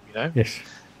them in, Yes.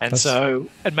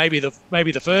 And maybe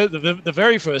the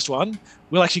very first one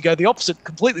will actually go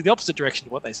completely the opposite direction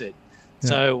to what they said. Yeah.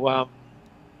 So.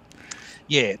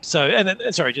 So,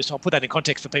 sorry, I'll put that in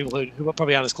context for people who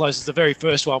probably aren't as close. As the very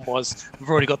first one was, we've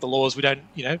already got the laws. We don't,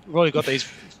 we've already got these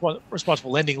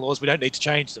responsible lending laws. We don't need to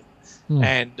change them.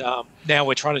 And now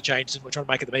we're trying to change them. We're trying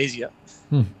to make them easier.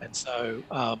 And so,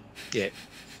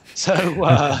 So,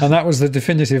 and that was the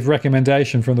definitive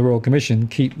recommendation from the Royal Commission: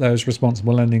 keep those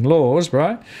responsible lending laws,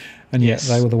 right? And yet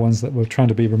they were the ones that were trying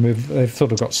to be removed. They've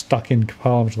sort of got stuck in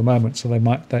Parliament at the moment, so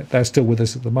they're still with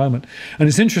us at the moment. And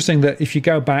it's interesting that if you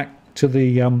go back to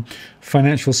the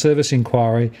financial service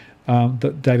inquiry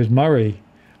that David Murray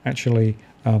actually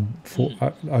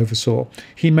oversaw,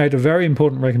 he made a very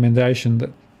important recommendation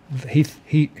that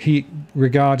he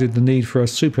regarded the need for a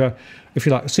super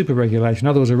regulation. In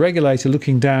other words, a regulator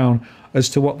looking down as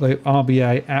to what the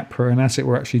RBA, APRA and ASIC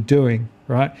were actually doing,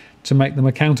 right, to make them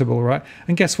accountable, right?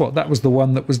 And guess what? That was the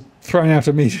one that was thrown out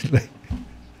immediately.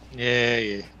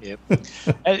 Yeah.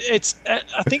 It's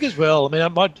I think as well. I mean,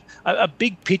 a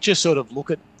big picture sort of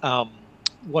look at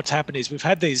what's happened is we've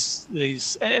had these,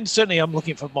 and certainly I'm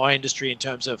looking for my industry in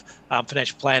terms of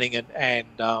financial planning and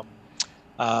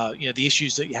the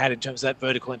issues that you had in terms of that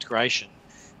vertical integration,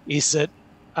 is that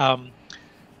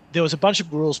there was a bunch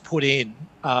of rules put in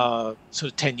sort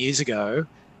of 10 years ago,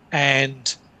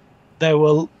 and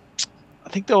I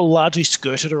think they were largely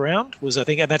skirted around,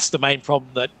 and that's the main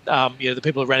problem that, the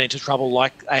people who ran into trouble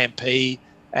like AMP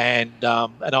and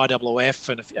IWF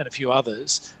and a few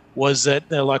others, was that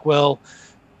they're like, well,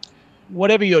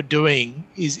 whatever you're doing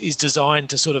is designed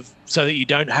to sort of, so that you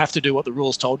don't have to do what the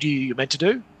rules told you're meant to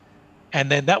do. And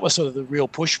then that was sort of the real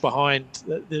push behind,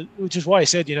 which is why I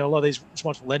said, a lot of these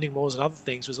responsible lending laws and other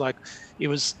things was like, it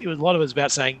was a lot of it was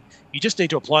about saying, you just need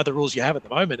to apply the rules you have at the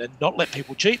moment and not let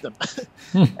people cheat them.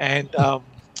 And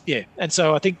and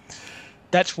so I think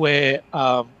that's where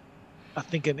I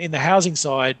think in the housing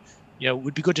side, it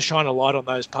would be good to shine a light on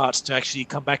those parts to actually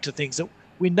come back to things that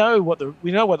we know what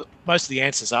most of the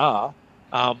answers are,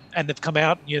 and they've come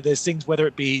out. There's things, whether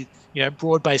it be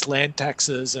broad-based land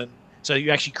taxes, and so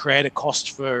you actually create a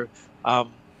cost for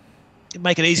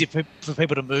make it easier for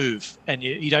people to move, and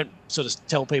you don't sort of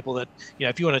tell people that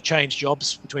if you want to change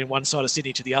jobs between one side of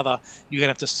Sydney to the other, you're going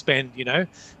to have to spend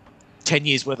 10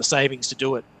 years worth of savings to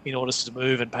do it in order to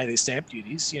move and pay their stamp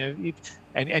duties.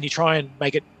 And you try and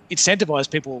make it incentivize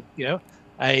people.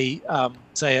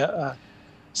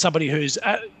 Somebody who's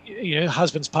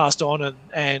husband's passed on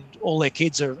and all their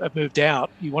kids have moved out.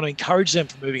 You want to encourage them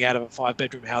from moving out of a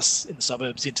 5-bedroom house in the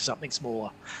suburbs into something smaller,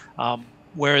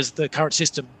 whereas the current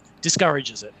system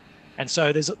discourages it. And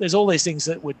so there's all these things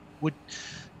that would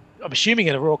I'm assuming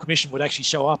in a Royal Commission would actually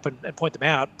show up and point them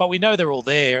out, but we know they're all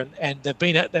there, and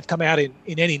they've come out in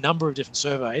any number of different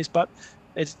surveys. But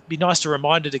it'd be nice to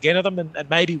remind it again of them, and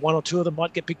maybe one or two of them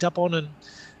might get picked up on, and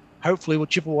hopefully we'll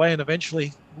chip away, and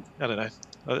eventually, I don't know,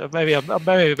 maybe I'm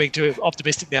being too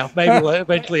optimistic now. Maybe we'll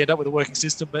eventually end up with a working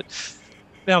system, but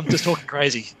now I'm just talking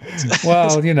crazy.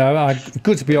 Well,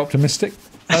 good to be optimistic.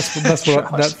 That's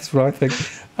what I think.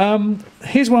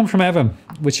 Here's one from Evan,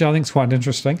 which I think is quite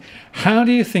interesting. How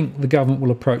do you think the government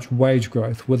will approach wage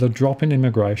growth with a drop in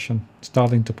immigration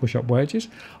starting to push up wages?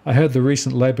 I heard the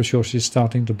recent labour shortage is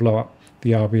starting to blow up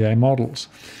the RBA models.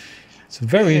 It's a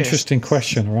very interesting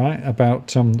question, right,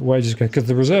 about wages growth, because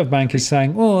the Reserve Bank is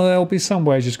saying, there'll be some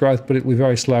wages growth, but it'll be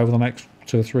very slow over the next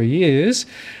 2 or 3 years.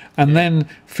 And then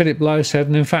Philip Lowe said,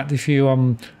 and in fact, if you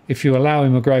allow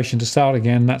immigration to start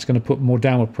again, that's going to put more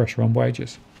downward pressure on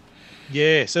wages.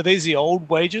 Yeah, so these are the old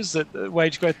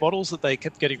wage growth models that they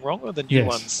kept getting wrong, or the new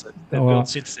ones that they've built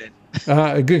since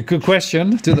then? Good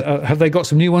question. Have they got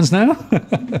some new ones now?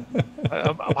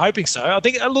 I'm hoping so.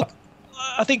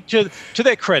 I think to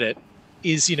their credit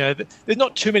is, there's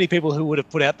not too many people who would have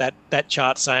put out that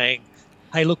chart saying,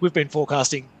 hey, look, we've been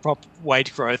forecasting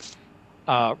wage growth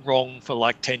wrong for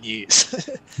like 10 years.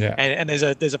 Yeah. And there's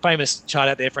a famous chart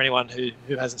out there for anyone who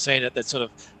hasn't seen it, that's sort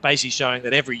of basically showing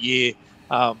that every year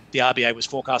the RBA was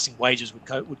forecasting wages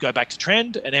would go back to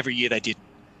trend, and every year they didn't.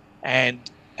 And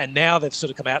now they've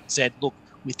sort of come out and said, look,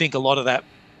 we think a lot of that,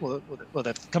 well,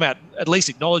 they've come out at least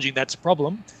acknowledging that's a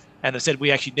problem, and they've said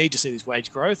we actually need to see this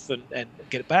wage growth and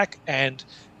get it back. And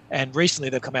recently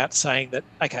they've come out saying that,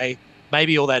 okay,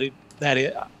 maybe all that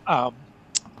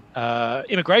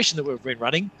immigration that we've been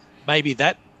running, maybe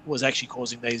that was actually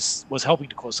was helping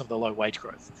to cause some of the low wage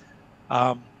growth.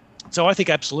 So I think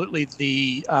absolutely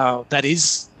that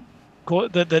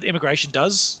immigration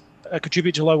does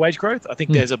contribute to low wage growth. I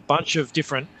think there's a bunch of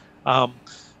different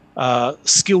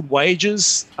skilled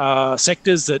wages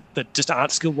sectors that just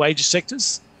aren't skilled wages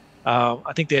sectors.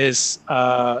 I think there's,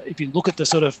 if you look at the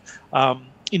sort of,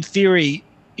 in theory,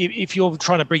 if you're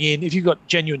trying to bring in, if you've got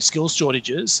genuine skills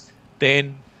shortages,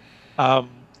 then, and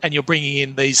you're bringing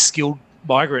in these skilled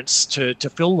migrants to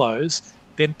fill those,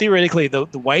 then theoretically the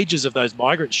wages of those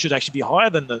migrants should actually be higher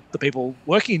than the people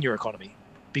working in your economy,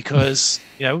 because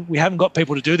we haven't got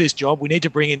people to do this job. We need to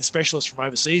bring in specialists from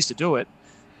overseas to do it.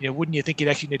 Wouldn't you think you'd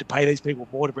actually need to pay these people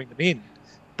more to bring them in?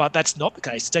 But that's not the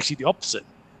case. It's actually the opposite.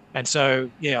 And so,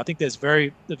 I think there's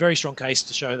a very strong case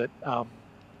to show that.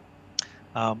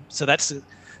 So to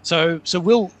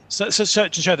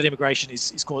show that immigration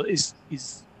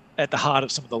is at the heart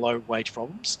of some of the low wage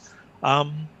problems.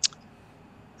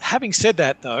 Having said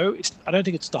that, though, I don't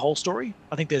think it's the whole story.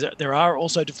 I think there are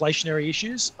also deflationary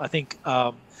issues. I think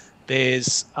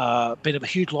there's been a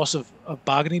huge loss of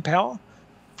bargaining power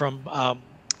from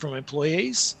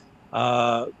employees.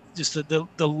 Just the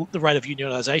rate of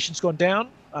unionization's gone down.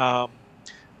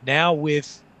 Now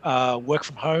with work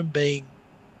from home being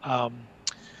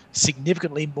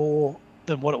significantly more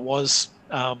than what it was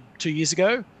 2 years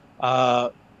ago,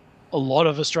 a lot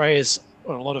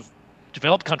of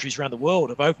developed countries around the world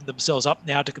have opened themselves up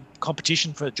now to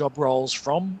competition for job roles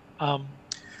from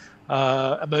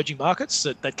emerging markets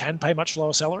that can pay much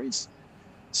lower salaries.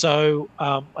 So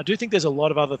I do think there's a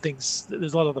lot of other things.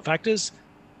 There's a lot of other factors.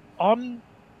 I'm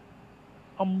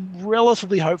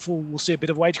relatively hopeful we'll see a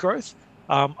bit of wage growth.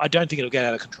 I don't think it'll get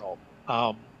out of control.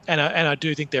 And I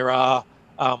do think there are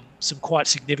some quite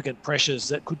significant pressures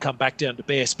that could come back down to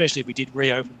bear, especially if we did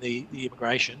reopen the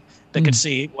immigration, that could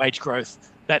see wage growth,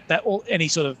 any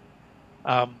sort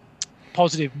of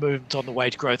positive movement on the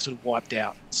wage growth sort of wiped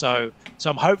out. So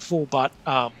I'm hopeful, but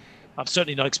I'm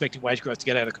certainly not expecting wage growth to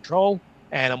get out of control.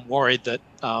 And I'm worried that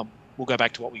we'll go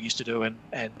back to what we used to do, and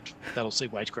that'll see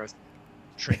wage growth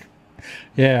shrink.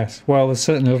 Yes, well, there's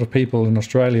certainly a lot of people in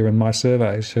Australia in my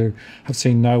surveys who have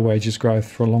seen no wages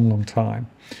growth for a long, long time.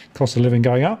 Cost of living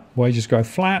going up, wages growth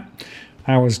flat,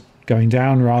 hours going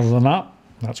down rather than up.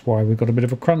 That's why we've got a bit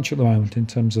of a crunch at the moment in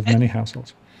terms of many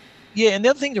households. Yeah, and the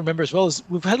other thing to remember as well is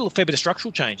we've had a fair bit of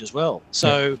structural change as well.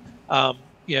 So,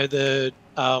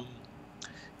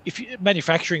 if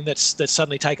manufacturing that's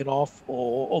suddenly taken off,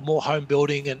 or more home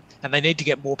building, and they need to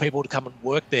get more people to come and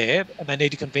work there, and they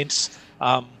need to convince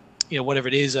whatever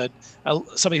it is,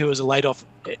 somebody who is a laid off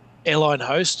airline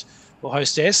host or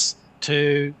hostess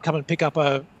to come and pick up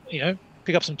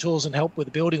some tools and help with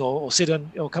the building, or sit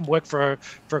or come work for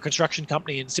a construction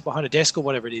company and sit behind a desk or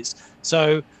whatever it is.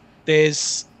 So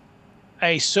there's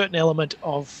a certain element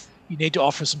of, you need to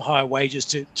offer some higher wages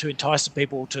to entice the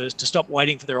people to stop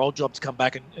waiting for their old job to come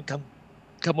back and come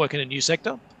work in a new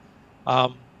sector.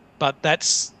 But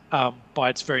that's by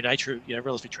its very nature,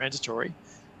 relatively transitory,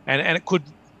 and it could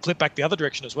flip back the other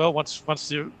direction as well. Once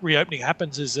the reopening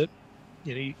happens, is that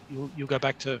you'll go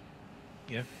back to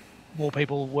more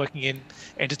people working in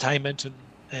entertainment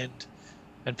and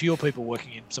fewer people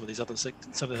working in some of these other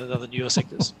some of the other newer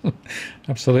sectors.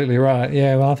 Absolutely right.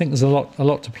 Yeah, well, I think there's a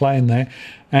lot to play in there,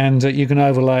 and you can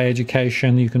overlay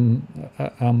education, you can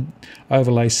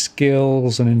overlay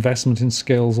skills and investment in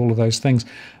skills, all of those things,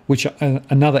 which are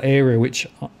another area which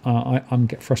I'm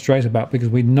get frustrated about, because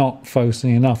we're not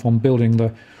focusing enough on building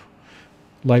the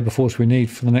labour force we need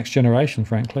for the next generation.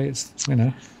 Frankly, it's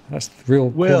that's the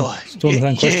real question for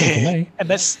me. And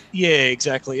that's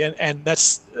exactly, and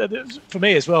that's for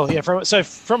me as well. Yeah,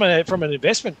 from an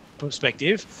investment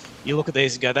perspective, you look at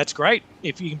these and go, that's great.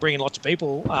 If you can bring in lots of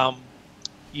people,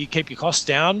 you keep your costs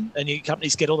down, and your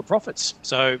companies get all the profits.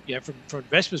 So from an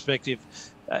investment perspective,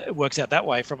 it works out that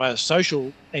way. From a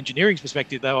social engineering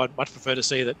perspective, though, I'd much prefer to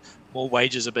see that more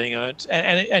wages are being earned,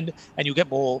 and you'll get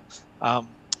more.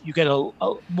 You get a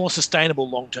more sustainable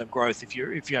long-term growth if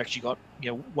you actually got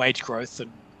wage growth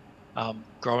and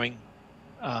growing,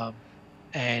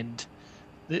 and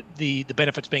the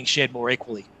benefits being shared more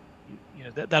equally.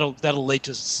 That'll lead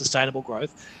to sustainable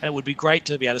growth, and it would be great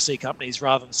to be able to see companies,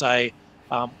 rather than say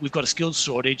we've got a skills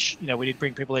shortage. We need to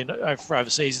bring people in from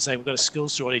overseas, and say we've got a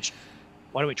skills shortage.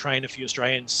 Why don't we train a few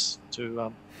Australians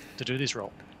to do this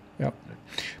role? Yeah,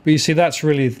 but you see, that's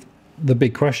really the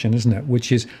big question, isn't it?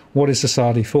 Which is, what is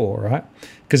society for, right?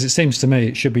 Because it seems to me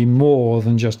it should be more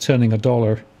than just turning a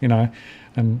dollar,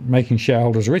 and making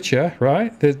shareholders richer,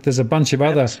 right? There's a bunch of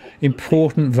other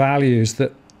important values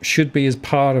that should be as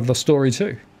part of the story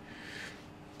too.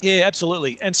 Yeah,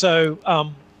 absolutely. And so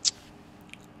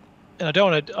I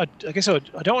don't want to. I guess I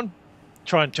don't want to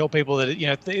try and tell people that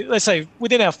let's say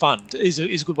within our fund is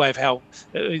a good way of how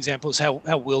examples how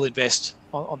we'll invest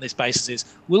on this basis is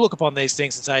we'll look upon these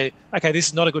things and say, okay, this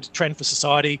is not a good trend for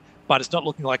society, but it's not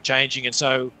looking like changing, and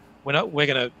so we're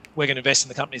going to invest in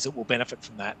the companies that will benefit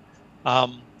from that.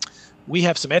 We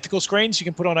have some ethical screens you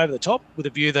can put on over the top with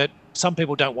a view that some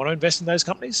people don't want to invest in those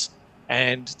companies,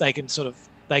 and they can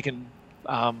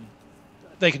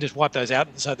just wipe those out,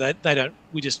 and so they don't.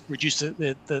 We just reduce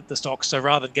the stocks. So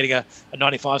rather than getting a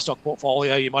 95 stock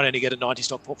portfolio, you might only get a 90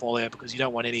 stock portfolio because you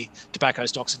don't want any tobacco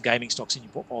stocks and gaming stocks in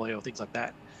your portfolio or things like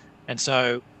that. And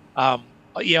so, I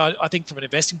think from an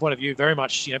investing point of view, very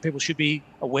much people should be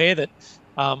aware that,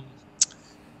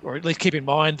 or at least keep in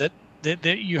mind that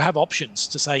you have options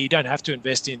to say you don't have to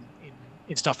invest in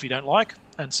stuff you don't like,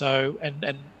 and so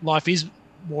and life is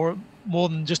more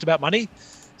than just about money.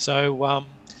 So.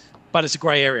 But it's a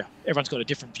grey area. Everyone's got a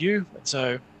different view. And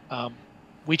so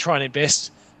we try and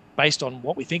invest based on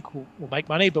what we think will make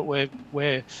money, but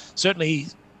we're certainly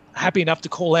happy enough to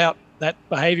call out that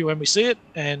behaviour when we see it,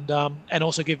 and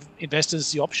also give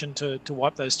investors the option to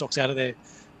wipe those stocks out of their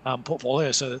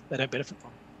portfolio so that they don't benefit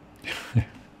from.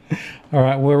 All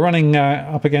right, we're running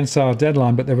up against our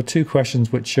deadline, but there were two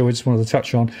questions which I just wanted to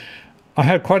touch on. I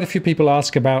had quite a few people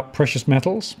ask about precious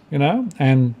metals,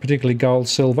 and particularly gold,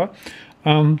 silver.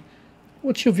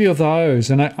 What's your view of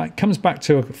those? And it comes back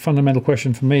to a fundamental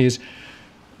question for me is,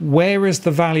 where is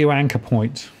the value anchor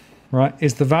point, right?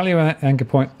 Is the value anchor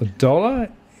point the dollar?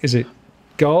 Is it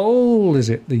gold? Is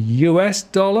it the US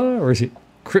dollar? Or is it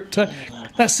crypto?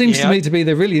 That seems to me to be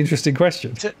the really interesting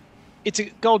question.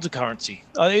 Gold's a currency.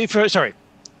 Gold's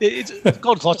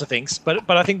lots of things, but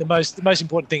I think the most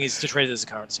important thing is to treat it as a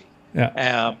currency.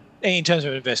 Yeah. In terms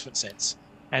of investment sense.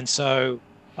 And so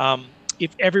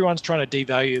if everyone's trying to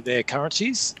devalue their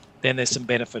currencies, then there's some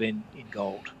benefit in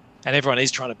gold. And everyone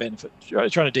is trying to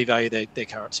devalue their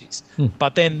currencies.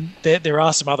 But then there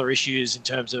are some other issues in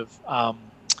terms of, a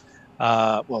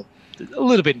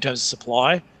little bit in terms of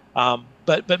supply.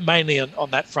 But mainly on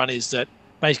that front is that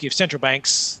basically if central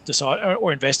banks decide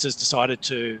or investors decided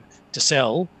to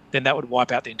sell, then that would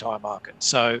wipe out the entire market.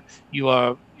 So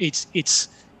it's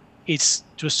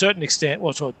to a certain extent,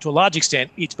 well, to a large extent,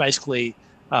 it's basically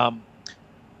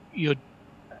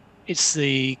it's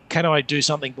the can I do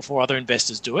something before other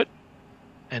investors do it,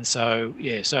 and so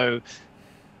so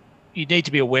you need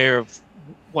to be aware of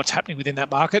what's happening within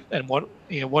that market and what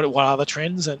are the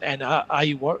trends, and are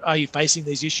you facing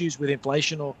these issues with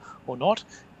inflation or not?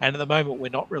 And at the moment we're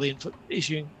not really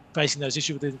facing those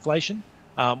issues with inflation.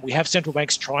 We have central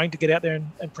banks trying to get out there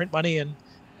and print money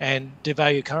and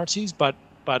devalue currencies, but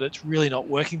it's really not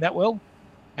working that well,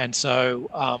 and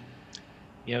so.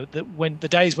 When the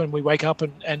days when we wake up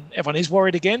and everyone is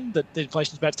worried again that the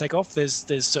inflation is about to take off, there's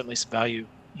certainly some value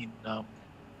in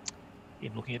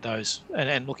looking at those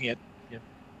and looking at,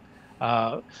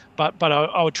 but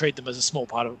I would treat them as a small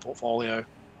part of a portfolio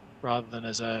rather than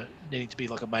as needing to be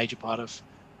like a major part of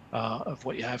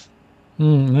what you have.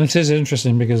 This is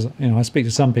interesting because I speak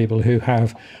to some people who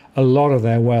have a lot of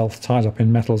their wealth tied up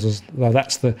in metals as though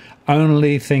that's the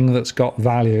only thing that's got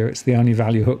value. It's the only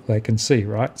value hook they can see,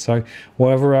 right? So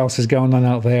whatever else is going on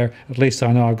out there, at least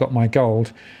I know I've got my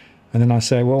gold. And then I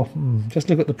say, well, just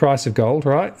look at the price of gold,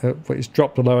 right? It's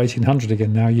dropped below 1800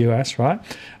 again now, US, right?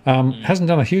 Hasn't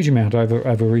done a huge amount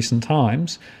over recent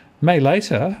times. May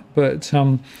later, but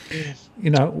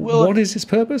what is its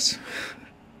purpose?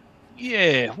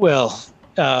 Yeah, well,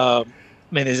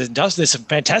 there's some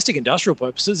fantastic industrial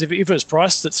purposes. If it was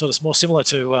priced that's sort of more similar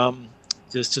to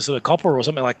sort of copper or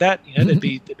something like that, there'd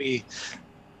be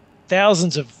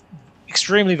thousands of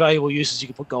extremely valuable uses you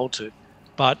could put gold to.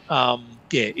 But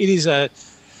it is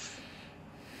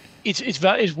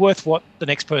it's worth what the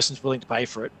next person's willing to pay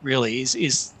for it. Really,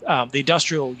 is the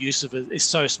industrial use of it is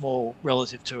so small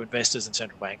relative to investors and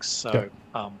central banks. So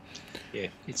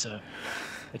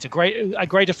it's a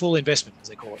greater full investment, as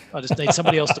they call it. I just need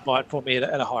somebody else to buy it for me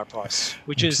at a higher price,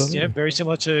 which is very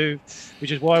similar to,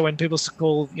 which is why when people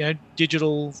call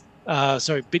digital,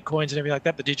 bitcoins and everything like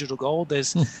that, the digital gold,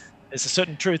 there's a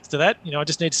certain truth to that. I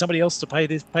just need somebody else to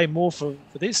pay more for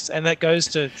this, and that goes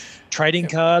to trading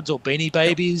cards or Beanie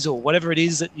Babies or whatever it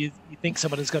is that you think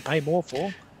someone is going to pay more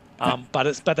for.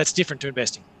 But that's different to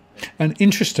investing. And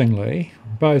interestingly,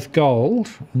 both gold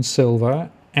and silver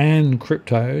and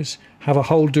cryptos have a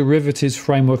whole derivatives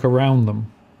framework around them,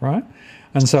 right?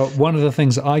 And so one of the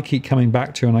things I keep coming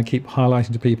back to and I keep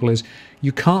highlighting to people is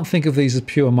you can't think of these as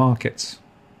pure markets,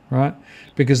 right?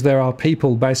 Because there are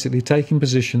people basically taking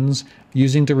positions,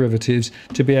 using derivatives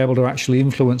to be able to actually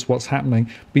influence what's happening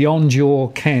beyond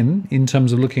your ken in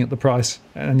terms of looking at the price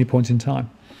at any point in time.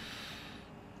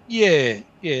 Yeah.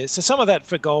 So some of that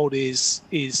for gold is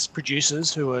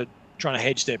producers who are trying to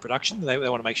hedge their production. They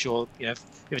want to make sure, if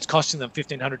it's costing them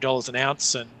 $1,500 an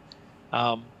ounce and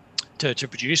to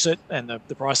produce it, and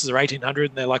the prices are $1,800,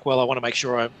 and they're like, well, I want to make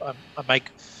sure I make,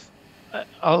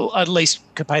 I'll at least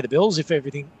can pay the bills if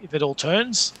it all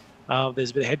turns.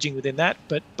 There's a bit of hedging within that,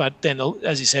 but then,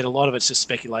 as you said, a lot of it's just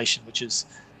speculation, which is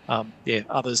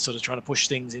others sort of trying to push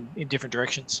things in different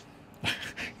directions.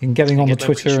 In getting on the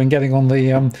Twitter and getting on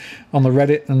the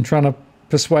Reddit and trying to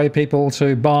persuade people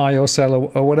to buy or sell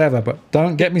or whatever, but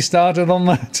don't get me started on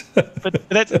that. But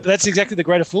that's exactly the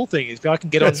greater fool thing. If I can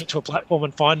get onto a platform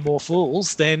and find more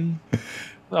fools, then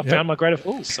I've found my greater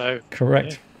fools. So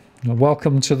correct. Yeah.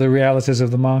 Welcome to the realities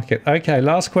of the market. Okay,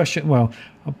 last question. Well,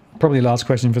 probably last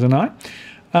question for tonight.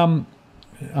 And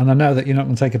I know that you're not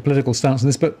going to take a political stance on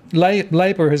this, but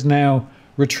Labour has now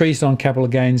retreated on capital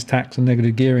gains tax and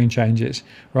negative gearing changes,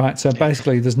 right? So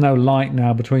basically there's no light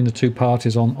now between the two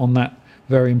parties on that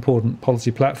very important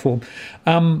policy platform.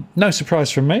 No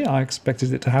surprise from me. I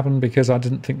expected it to happen because I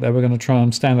didn't think they were going to try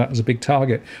and stand out as a big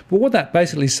target. But what that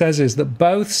basically says is that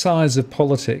both sides of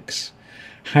politics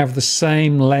have the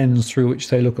same lens through which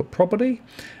they look at property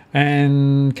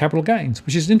and capital gains,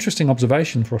 which is an interesting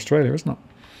observation for Australia, isn't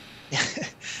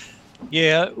it?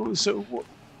 Yeah. So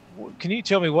can you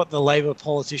tell me what the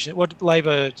what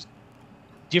Labor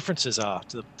differences are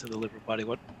to the Liberal Party?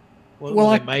 What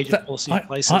are their major policy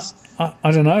places?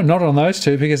 I don't know, not on those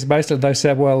two, because basically they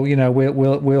said, well,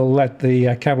 we'll let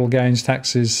the capital gains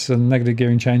taxes and negative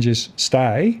gearing changes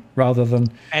stay rather than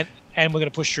and we're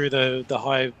going to push through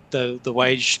the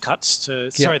wage cuts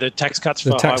the tax cuts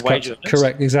for high wage earners.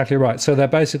 Correct, exactly right. So they're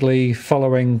basically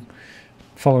following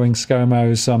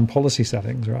ScoMo's policy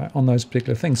settings, right, on those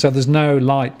particular things. So there's no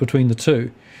light between the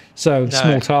two. So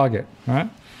small target, right?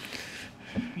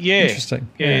 Yeah. Interesting.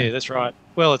 Yeah, that's right.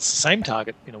 Well, it's the same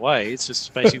target in a way. It's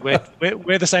just basically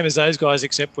we're the same as those guys,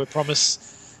 except we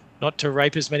promise not to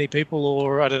rape as many people,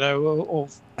 or I don't know, or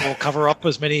cover up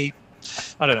as many.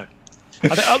 I don't know. I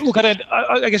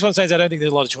guess what I'm saying is I don't think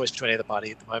there's a lot of choice between either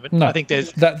party at the moment. No, I think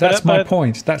there's that's my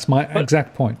point. That's my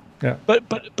exact point. Yeah.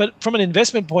 But from an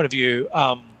investment point of view,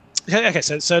 okay.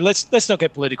 So let's not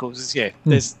get political, because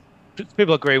there's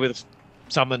people agree with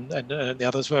some and the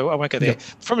others. Well, I won't go there. Yeah.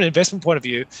 From an investment point of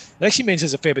view, it actually means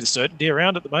there's a fair bit of certainty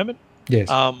around at the moment. Yes.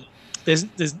 There's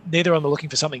neither of them are looking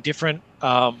for something different.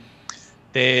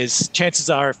 There's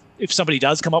chances are if somebody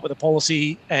does come up with a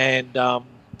policy and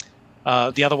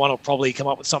the other one will probably come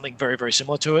up with something very, very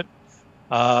similar to it.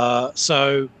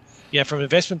 So, from an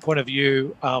investment point of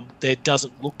view, there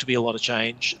doesn't look to be a lot of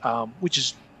change, which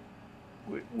is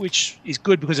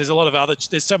good, because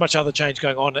there's so much other change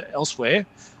going on elsewhere.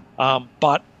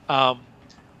 But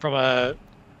from a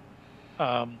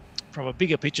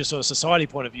bigger picture sort of society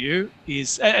point of view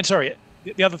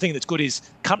the other thing that's good is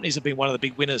companies have been one of the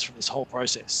big winners from this whole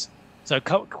process. So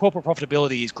corporate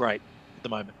profitability is great at the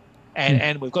moment.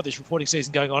 And we've got this reporting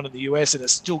season going on in the US, and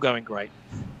it's still going great.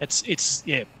 It's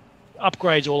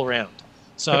upgrades all around.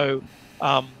 So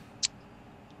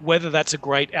whether that's a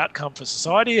great outcome for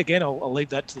society, again, I'll leave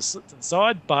that to the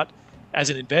side. But as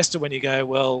an investor, when you go,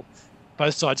 well,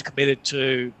 both sides are committed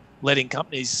to letting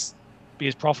companies be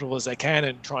as profitable as they can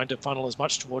and trying to funnel as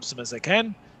much towards them as they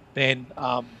can, then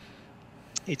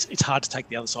it's hard to take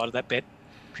the other side of that bet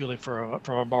purely from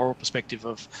a moral perspective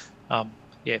of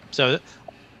So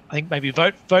I think maybe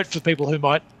vote for people who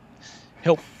might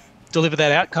help deliver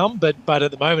that outcome, but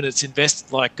at the moment it's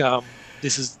invest like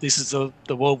this is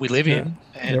the world we live in,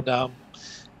 and and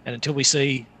until we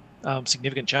see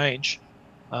significant change,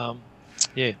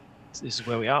 this is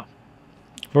where we are.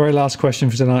 Very last question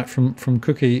for tonight from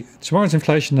Cookie. Tomorrow's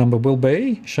inflation number will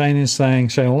be, Shane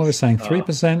Oliver is saying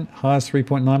 3%, highest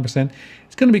 3.9%.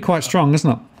 It's going to be quite strong,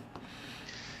 isn't it?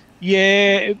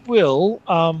 Yeah, it will.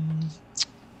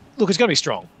 Look, it's going to be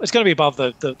strong. It's going to be above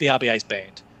the RBA's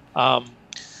band.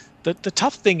 The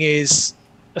tough thing is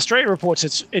Australia reports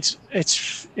its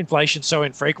inflation so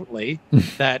infrequently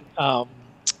that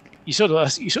you sort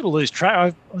of lose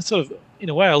track. In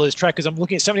a way, I lose track because I'm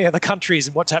looking at so many other countries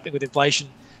and what's happening with inflation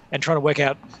and trying to work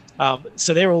out.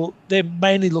 So they're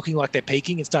mainly looking like they're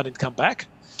peaking and starting to come back.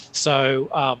 So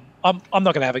I'm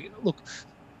not going to have a look.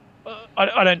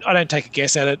 I don't take a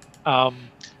guess at it.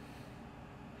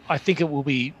 I think it will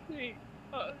be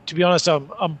to be honest,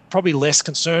 I'm probably less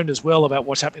concerned as well about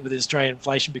what's happening with Australian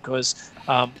inflation because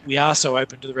we are so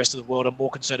open to the rest of the world. I'm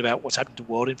more concerned about what's happening to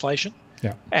world inflation.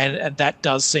 Yeah. And that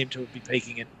does seem to be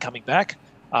peaking and coming back.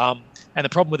 And the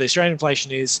problem with Australian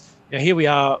inflation is, here we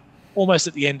are almost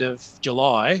at the end of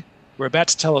July. We're about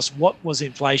to tell us what was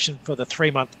inflation for the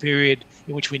 3-month period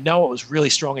in which we know it was really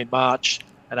strong in March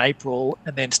and April,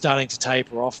 and then starting to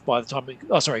taper off by the time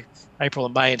April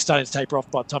and May, and starting to taper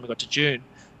off by the time we got to June.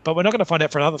 But we're not going to find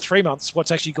out for another 3 months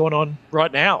what's actually going on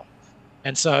right now.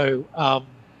 And so, I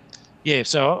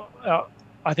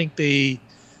think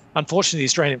unfortunately, the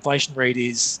Australian inflation read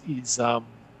is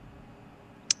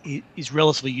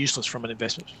relatively useless from an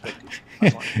investment perspective.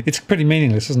 It's pretty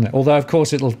meaningless, isn't it? Although, of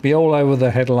course, it'll be all over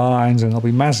the headlines and there'll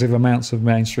be massive amounts of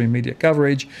mainstream media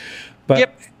coverage. But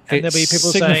yep. And there'll be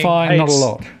people signifying saying, not a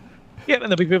lot. Yeah, and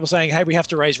there'll be people saying, hey, we have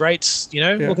to raise rates,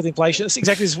 look at the inflation. That's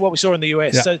exactly what we saw in the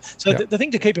US. Yeah. So the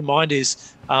thing to keep in mind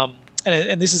is, and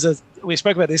this is we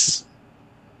spoke about this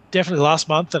definitely last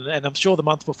month, and I'm sure the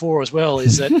month before as well,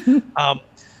 is that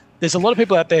there's a lot of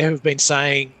people out there who have been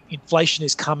saying inflation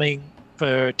is coming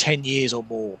for 10 years or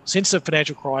more. Since the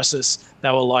financial crisis, they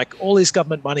were like, all this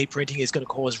government money printing is going to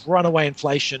cause runaway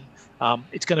inflation.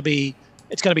 It's going to be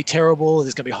terrible.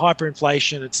 There's going to be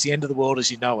hyperinflation. It's the end of the world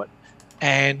as you know it.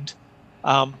 And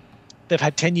they've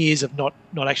had 10 years of not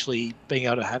actually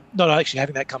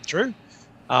having that come true.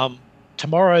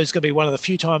 Tomorrow is going to be one of the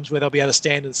few times where they'll be able to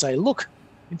stand and say, look,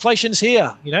 inflation's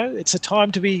here. It's a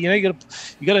time to be, you got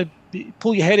to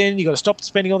pull your head in. You got to stop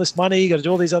spending all this money. You got to do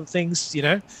all these other things,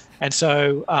 And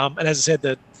so, and as I said,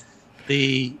 that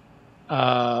they're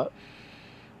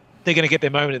going to get their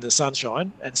moment in the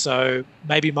sunshine. And so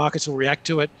maybe markets will react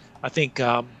to it. I think,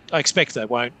 I expect they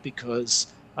won't, because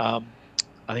I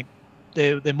think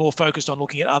they're more focused on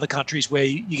looking at other countries where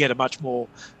you get a much more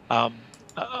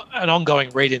an ongoing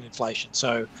read in inflation.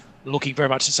 So looking very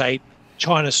much to say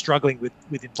China's struggling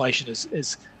with inflation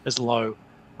as low.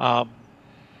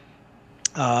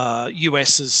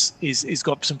 US is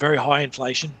got some very high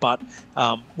inflation, but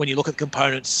when you look at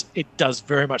components, it does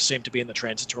very much seem to be in the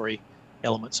transitory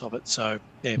elements of it. So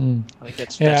I think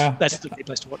that's the key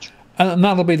place to watch. And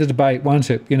that'll be the debate, won't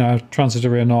it?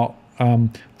 Transitory or not.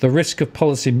 The risk of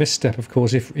policy misstep, of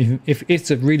course, if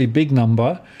it's a really big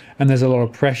number and there's a lot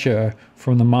of pressure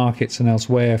from the markets and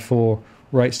elsewhere for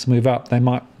rates to move up, they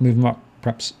might move them up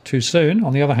perhaps too soon.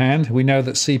 On the other hand, we know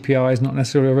that CPI is not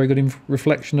necessarily a very good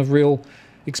reflection of real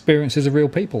experiences of real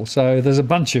people. So there's a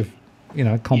bunch of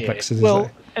complexities. Yeah.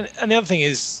 Well, and the other thing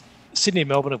is Sydney and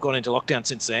Melbourne have gone into lockdown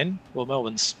since then. Well,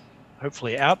 Melbourne's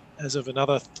hopefully out as of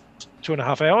another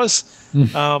 2.5 hours.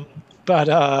 But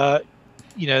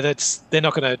they're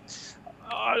not going to.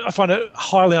 I find it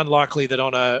highly unlikely that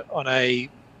on a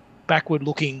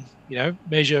backward-looking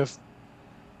measure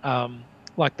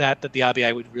like that the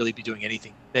RBA would really be doing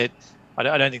anything. I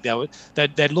don't think they would.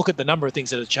 They'd look at the number of things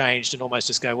that have changed and almost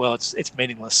just go, well, it's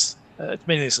meaningless. It's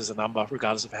meaningless as a number,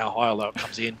 regardless of how high or low it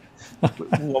comes in.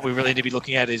 What we really need to be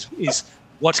looking at is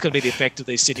what's going to be the effect of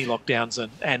these city lockdowns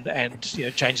and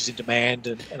changes in demand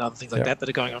and other things like that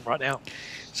are going on right now.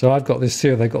 So I've got this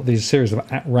here. They've got these series of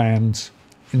at-rands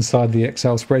inside the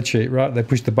Excel spreadsheet, right? They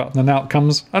push the button and out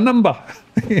comes a number.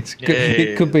 It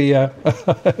could be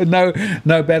no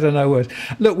better, no worse.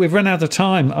 Look, we've run out of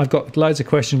time. I've got loads of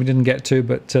questions we didn't get to,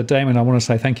 but Damien, I want to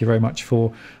say thank you very much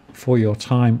for your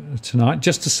time tonight.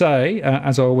 Just to say,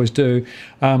 as I always do,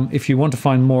 if you want to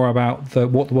find more about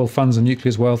What the World Funds and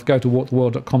Nucleus Wealth, go to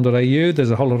whattheworld.com.au.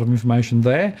 There's a whole lot of information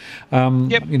there.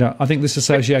 I think this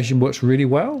association works really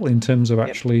well in terms of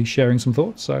actually sharing some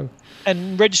thoughts. So,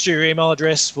 and register your email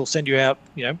address. We'll send you out,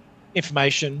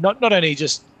 information. Not only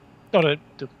just there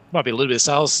might be a little bit of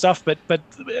sales stuff, but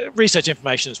research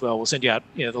information as well. We'll send you out,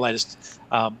 the latest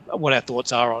what our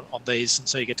thoughts are on these, and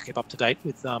so you get to keep up to date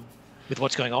with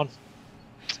what's going on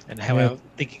and how our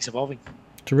thinking's evolving.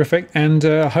 Terrific. And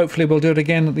hopefully we'll do it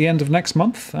again at the end of next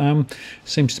month.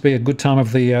 Seems to be a good time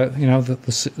of the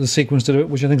the sequence to do it,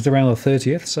 which I think is around the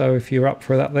 30th. So if you're up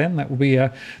for that, then that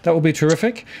will be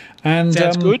terrific. And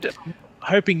sounds good.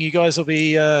 Hoping you guys will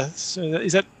be. So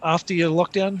is that after your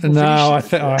lockdown? No,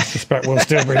 I suspect we'll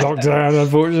still be locked down.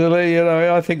 Unfortunately,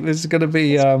 I think this is going to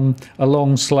be a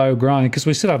long, slow grind because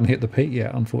we still haven't hit the peak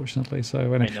yet. Unfortunately,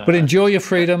 so but enjoy your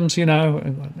freedoms.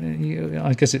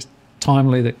 I guess it's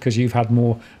timely that because you've had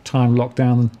more time locked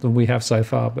down than we have so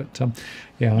far. But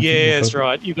that's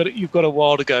right. You've got a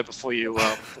while to go before you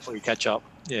catch up.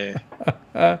 Yeah,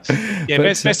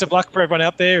 best of luck for everyone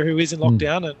out there who is in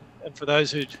lockdown, and for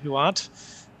those who aren't,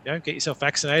 get yourself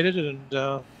vaccinated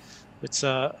and it's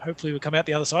hopefully we'll come out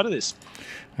the other side of this.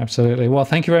 Absolutely. Well,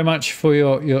 thank you very much for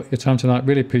your time tonight.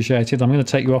 Really appreciate it. I'm going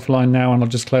to take you offline now and I'll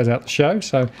just close out the show.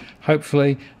 So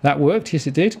hopefully that worked. Yes,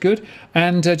 it did. Good.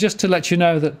 And just to let you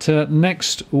know that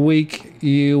next week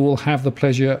you will have the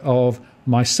pleasure of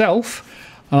myself.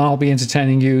 I'll be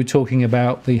entertaining you, talking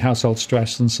about the household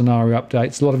stress and scenario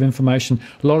updates. A lot of information,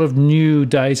 a lot of new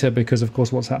data because, of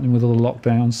course, what's happening with all the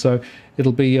lockdowns. So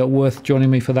it'll be worth joining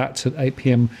me for that at 8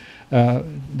 p.m.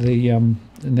 The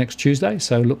next Tuesday.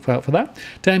 So look out for that.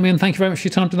 Damien, thank you very much for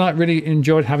your time tonight. Really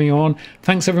enjoyed having you on.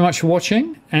 Thanks very much for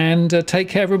watching, and take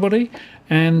care, everybody.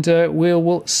 And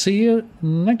we'll see you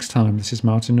next time. This is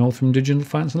Martin North from Digital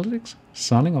Finance Analytics,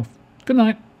 signing off. Good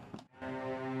night.